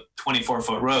pave a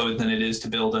 24-foot road than it is to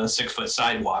build a 6-foot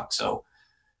sidewalk. So,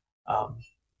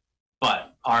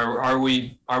 but are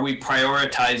we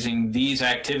prioritizing these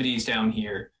activities down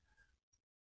here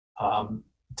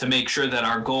to make sure that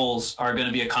our goals are going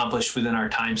to be accomplished within our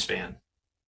time span?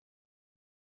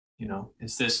 You know,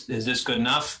 is this good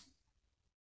enough?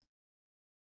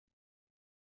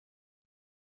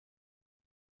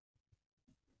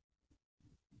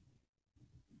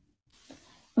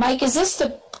 Mike, is this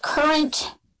the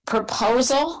current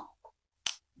proposal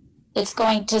that's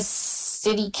going to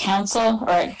city council?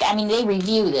 Or, I mean, they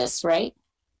review this, right?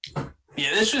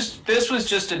 Yeah, this was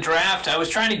just a draft. I was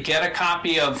trying to get a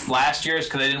copy of last year's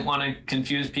because I didn't want to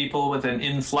confuse people with an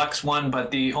influx one,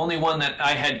 but the only one that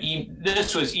I had,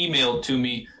 this was emailed to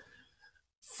me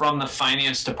from the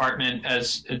finance department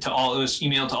it was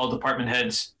emailed to all department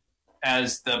heads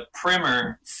as the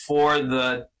primer for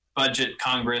the budget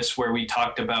Congress, where we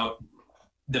talked about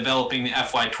developing the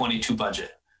FY22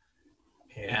 budget.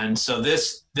 And so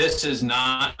this is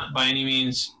not by any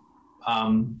means,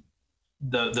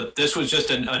 this was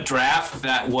just a draft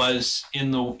that was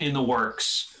in the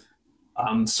works,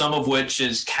 some of which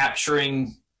is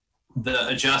capturing the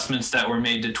adjustments that were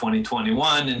made to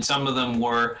 2021, and some of them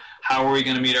were, how are we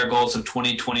going to meet our goals of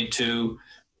 2022?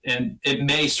 And it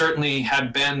may certainly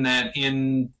have been that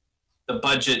in the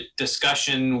budget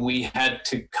discussion we had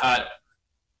to cut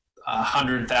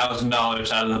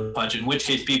 $100,000 out of the budget, in which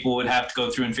case people would have to go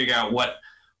through and figure out where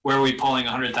are we pulling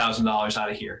 $100,000 out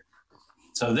of here.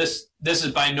 So this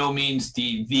is by no means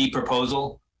the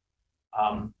proposal.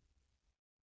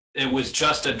 It was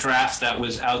just a draft that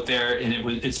was out there, and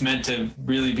it's meant to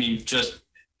really be just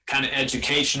kind of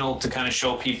educational to kind of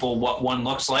show people what one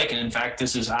looks like. And in fact,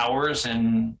 this is ours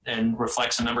and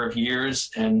reflects a number of years.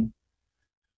 And,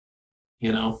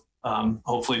 you know,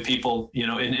 hopefully people, you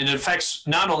know, and it affects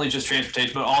not only just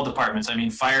transportation, but all departments. I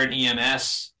mean, fire and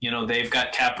EMS, you know, they've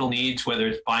got capital needs, whether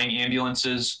it's buying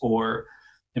ambulances or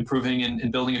improving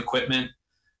and building equipment.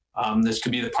 This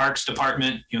could be the Parks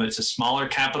Department. You know, it's a smaller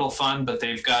capital fund, but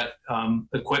they've got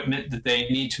equipment that they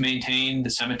need to maintain.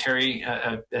 The cemetery,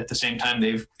 at the same time,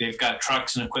 they've got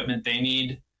trucks and equipment they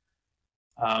need,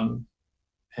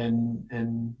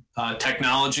 and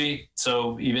technology.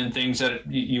 So even things that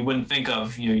you wouldn't think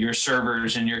of, you know, your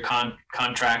servers and your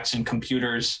contracts and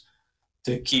computers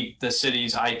to keep the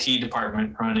city's IT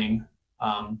department running.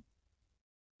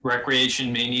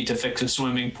 Recreation may need to fix a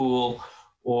swimming pool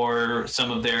or some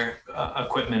of their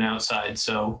equipment outside.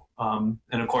 So,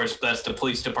 and of course, that's the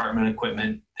police department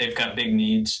equipment. They've got big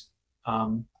needs.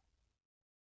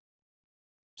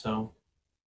 So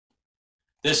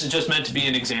this is just meant to be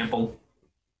an example.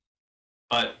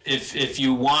 But if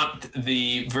you want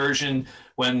the version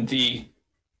when the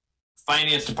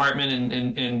finance department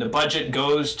and the budget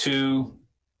goes to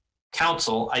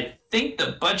council. I think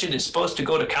the budget is supposed to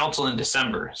go to council in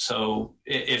December. So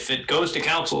if it goes to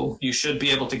council, you should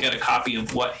be able to get a copy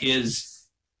of what is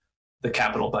the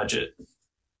capital budget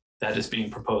that is being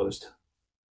proposed.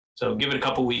 So give it a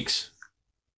couple weeks.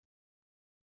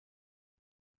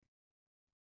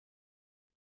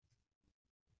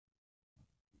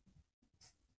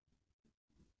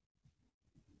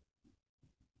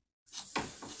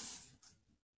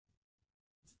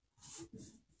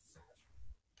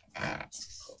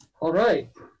 All right.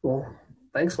 Well,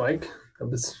 thanks, Mike. That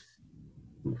was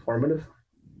informative.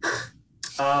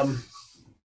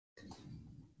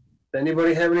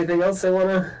 Anybody have anything else they want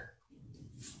to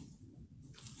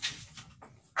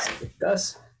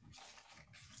discuss?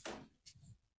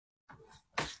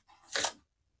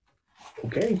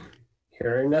 Okay.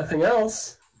 Hearing nothing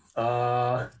else,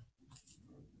 I'd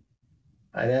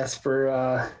ask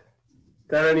for,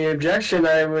 without any objection,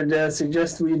 I would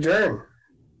suggest we adjourn.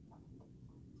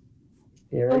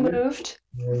 Moved.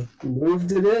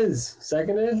 Moved it is.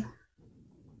 Seconded.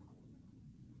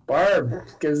 Barb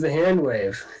gives the hand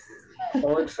wave.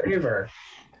 All in favor?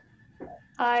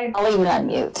 Aye. I'll leave it on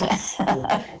mute.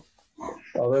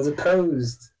 All those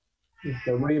opposed?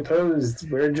 Nobody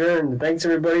opposed. We're adjourned. Thanks,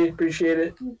 everybody. Appreciate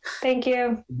it. Thank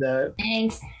you.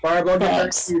 Thanks. Barb, I'll get back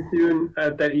Thanks. to you soon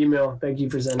at that email. Thank you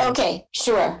for sending. Okay,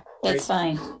 sure. That's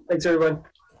fine. Thanks, everyone.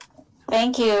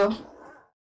 Thank you.